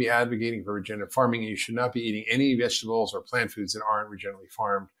need to be advocating for regenerative farming. You should not be eating any vegetables or plant foods that aren't regeneratively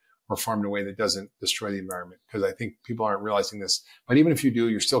farmed or farmed in a way that doesn't destroy the environment. Because I think people aren't realizing this. But even if you do,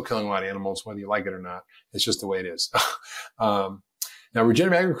 you're still killing a lot of animals, whether you like it or not. It's just the way it is. Now,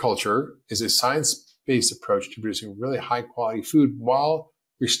 regenerative agriculture is a science-based approach to producing really high-quality food while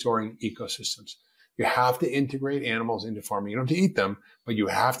restoring ecosystems. You have to integrate animals into farming. You don't have to eat them, but you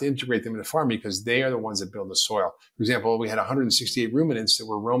have to integrate them into farming because they are the ones that build the soil. For example, we had 168 ruminants that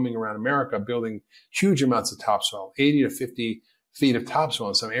were roaming around America building huge amounts of topsoil, 80 to 50 feet of topsoil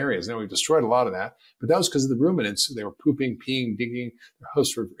in some areas. Now, we've destroyed a lot of that, but that was because of the ruminants. They were pooping, peeing, digging. Their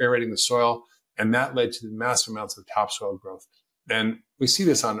hosts were aerating the soil, and that led to massive amounts of topsoil growth. And we see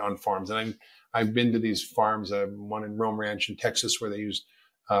this on farms. And I've been to these farms, one in Rome Ranch in Texas, where they used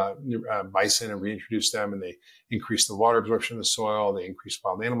bison and reintroduced them, and they increased the water absorption of the soil. They increased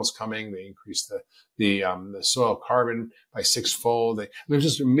wild animals coming. They increased the soil carbon by 6-fold. It was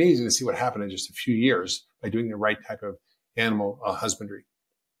just amazing to see what happened in just a few years by doing the right type of animal husbandry.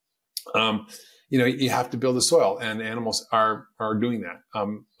 You have to build the soil, and animals are doing that.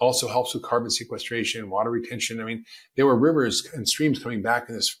 Also helps with carbon sequestration, water retention. I mean, there were rivers and streams coming back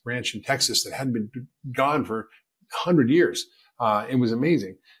in this ranch in Texas that hadn't been gone for 100 years. It was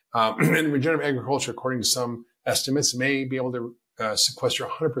amazing. And regenerative agriculture, according to some estimates, may be able to sequester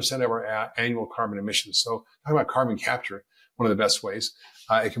 100% of our annual carbon emissions. So talking about carbon capture, one of the best ways.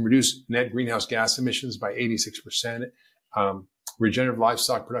 It can reduce net greenhouse gas emissions by 86%. Regenerative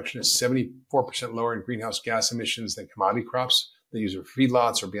livestock production is 74% lower in greenhouse gas emissions than commodity crops that use for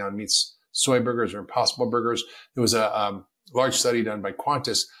feedlots or Beyond Meat's soy burgers or Impossible burgers. There was a large study done by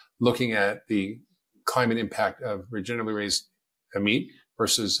Qantas looking at the climate impact of regeneratively raised meat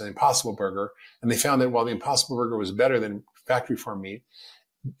versus an Impossible burger. And they found that while the Impossible burger was better than factory farm meat,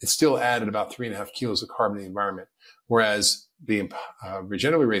 it still added about 3.5 kilos of carbon to the environment. Whereas the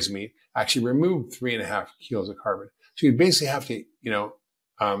regeneratively raised meat actually removed 3.5 kilos of carbon. So you basically have to,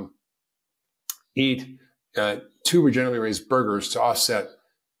 eat 2 regeneratively raised burgers to offset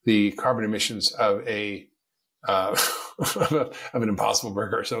the carbon emissions of of an Impossible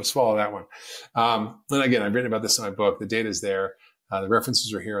burger. So swallow that one. And again, I've written about this in my book. The data is there. The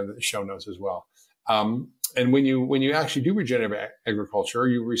references are here in the show notes as well. And when you actually do regenerative agriculture,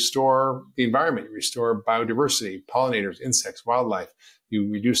 you restore the environment, you restore biodiversity, pollinators, insects, wildlife.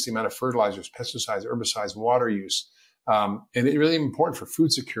 You reduce the amount of fertilizers, pesticides, herbicides, water use. And it's really important for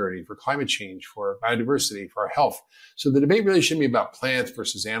food security, for climate change, for biodiversity, for our health. So the debate really shouldn't be about plants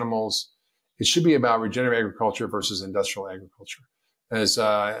versus animals. It should be about regenerative agriculture versus industrial agriculture. As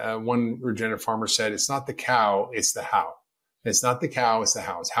one regenerative farmer said, it's not the cow, it's the how. It's not the cow, it's the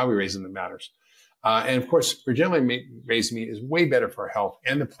how. It's how we raise them that matters. And of course, regeneratively raised meat is way better for our health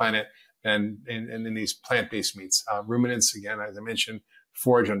and the planet than in these plant-based meats. Ruminants, again, as I mentioned,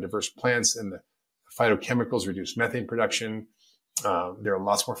 forage on diverse plants, and the phytochemicals reduce methane production. There are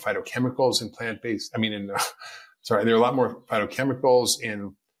lots more phytochemicals in plant-based. There are a lot more phytochemicals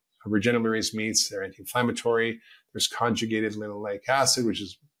in regeneratively raised meats. They're anti-inflammatory. There's conjugated linoleic acid, which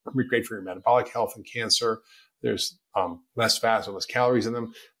is great for your metabolic health and cancer. There's less fats or less calories in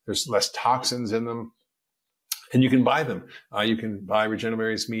them. There's less toxins in them. And you can buy them. You can buy regeneratively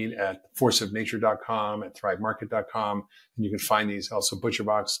raised meat at forceofnature.com, at thrivemarket.com. And you can find these also.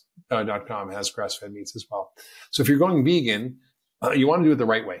 Butcherbox.com has grass-fed meats as well. So if you're going vegan, you want to do it the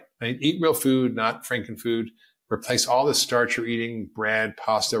right way. Right? Eat real food, not frankenfood. Replace all the starch you're eating, bread,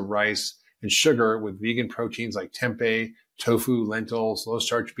 pasta, rice, and sugar with vegan proteins like tempeh, tofu, lentils, low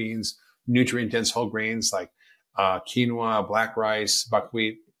starch beans, nutrient dense whole grains like quinoa, black rice,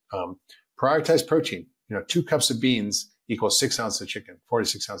 buckwheat. Prioritize protein. 2 cups of beans equals 6 ounces of chicken, 4 to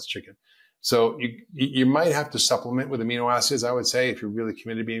 6 ounces of chicken. So you might have to supplement with amino acids, I would say, if you're really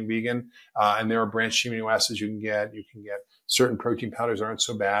committed to being vegan. And there are branched amino acids you can get. You can get certain protein powders aren't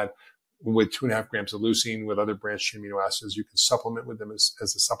so bad. With 2.5 grams of leucine, with other branched amino acids, you can supplement with them as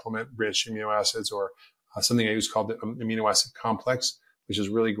a supplement, branched amino acids, or something I use called the amino acid complex, which is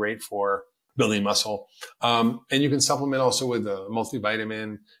really great for building muscle. And you can supplement also with a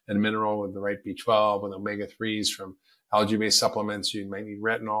multivitamin and a mineral with the right B12, with omega-3s from algae-based supplements. You might need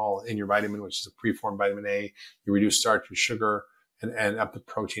retinol in your vitamin, which is a preformed vitamin A. You reduce starch and sugar and up the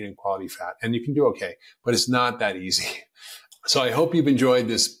protein and quality fat. And you can do okay, but it's not that easy. So I hope you've enjoyed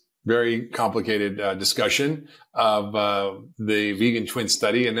this very complicated discussion of the vegan twin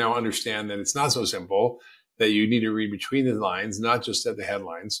study, and now understand that it's not so simple, that you need to read between the lines, not just at the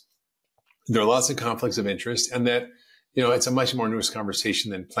headlines. There are lots of conflicts of interest, and that, it's a much more nuanced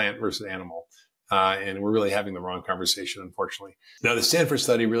conversation than plant versus animal. And we're really having the wrong conversation, unfortunately. Now, the Stanford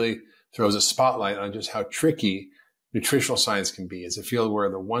study really throws a spotlight on just how tricky nutritional science can be. It's a field where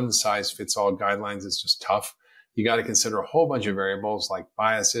the one size fits all guidelines is just tough. You got to consider a whole bunch of variables like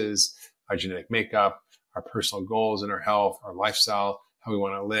biases, our genetic makeup, our personal goals in our health, our lifestyle, how we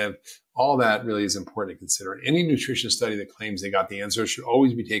want to live. All that really is important to consider. Any nutrition study that claims they got the answer should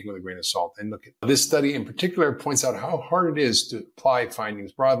always be taken with a grain of salt. And look, at this study in particular points out how hard it is to apply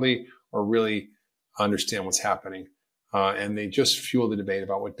findings broadly or really understand what's happening. And they just fuel the debate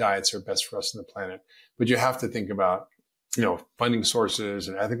about what diets are best for us on the planet. But you have to think about, funding sources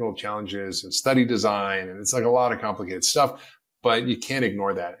and ethical challenges and study design. And it's like a lot of complicated stuff, but you can't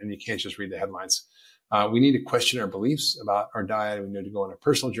ignore that. And you can't just read the headlines. We need to question our beliefs about our diet. We need to go on a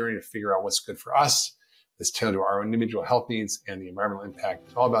personal journey to figure out what's good for us. It's tailored to our individual health needs and the environmental impact.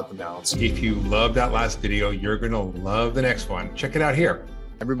 It's all about the balance. If you loved that last video, you're going to love the next one. Check it out here.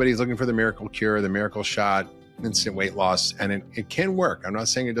 Everybody's looking for the miracle cure, the miracle shot, instant weight loss, and it can work. I'm not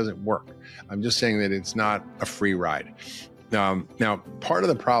saying it doesn't work. I'm just saying that it's not a free ride. Now, part of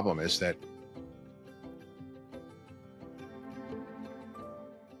the problem is that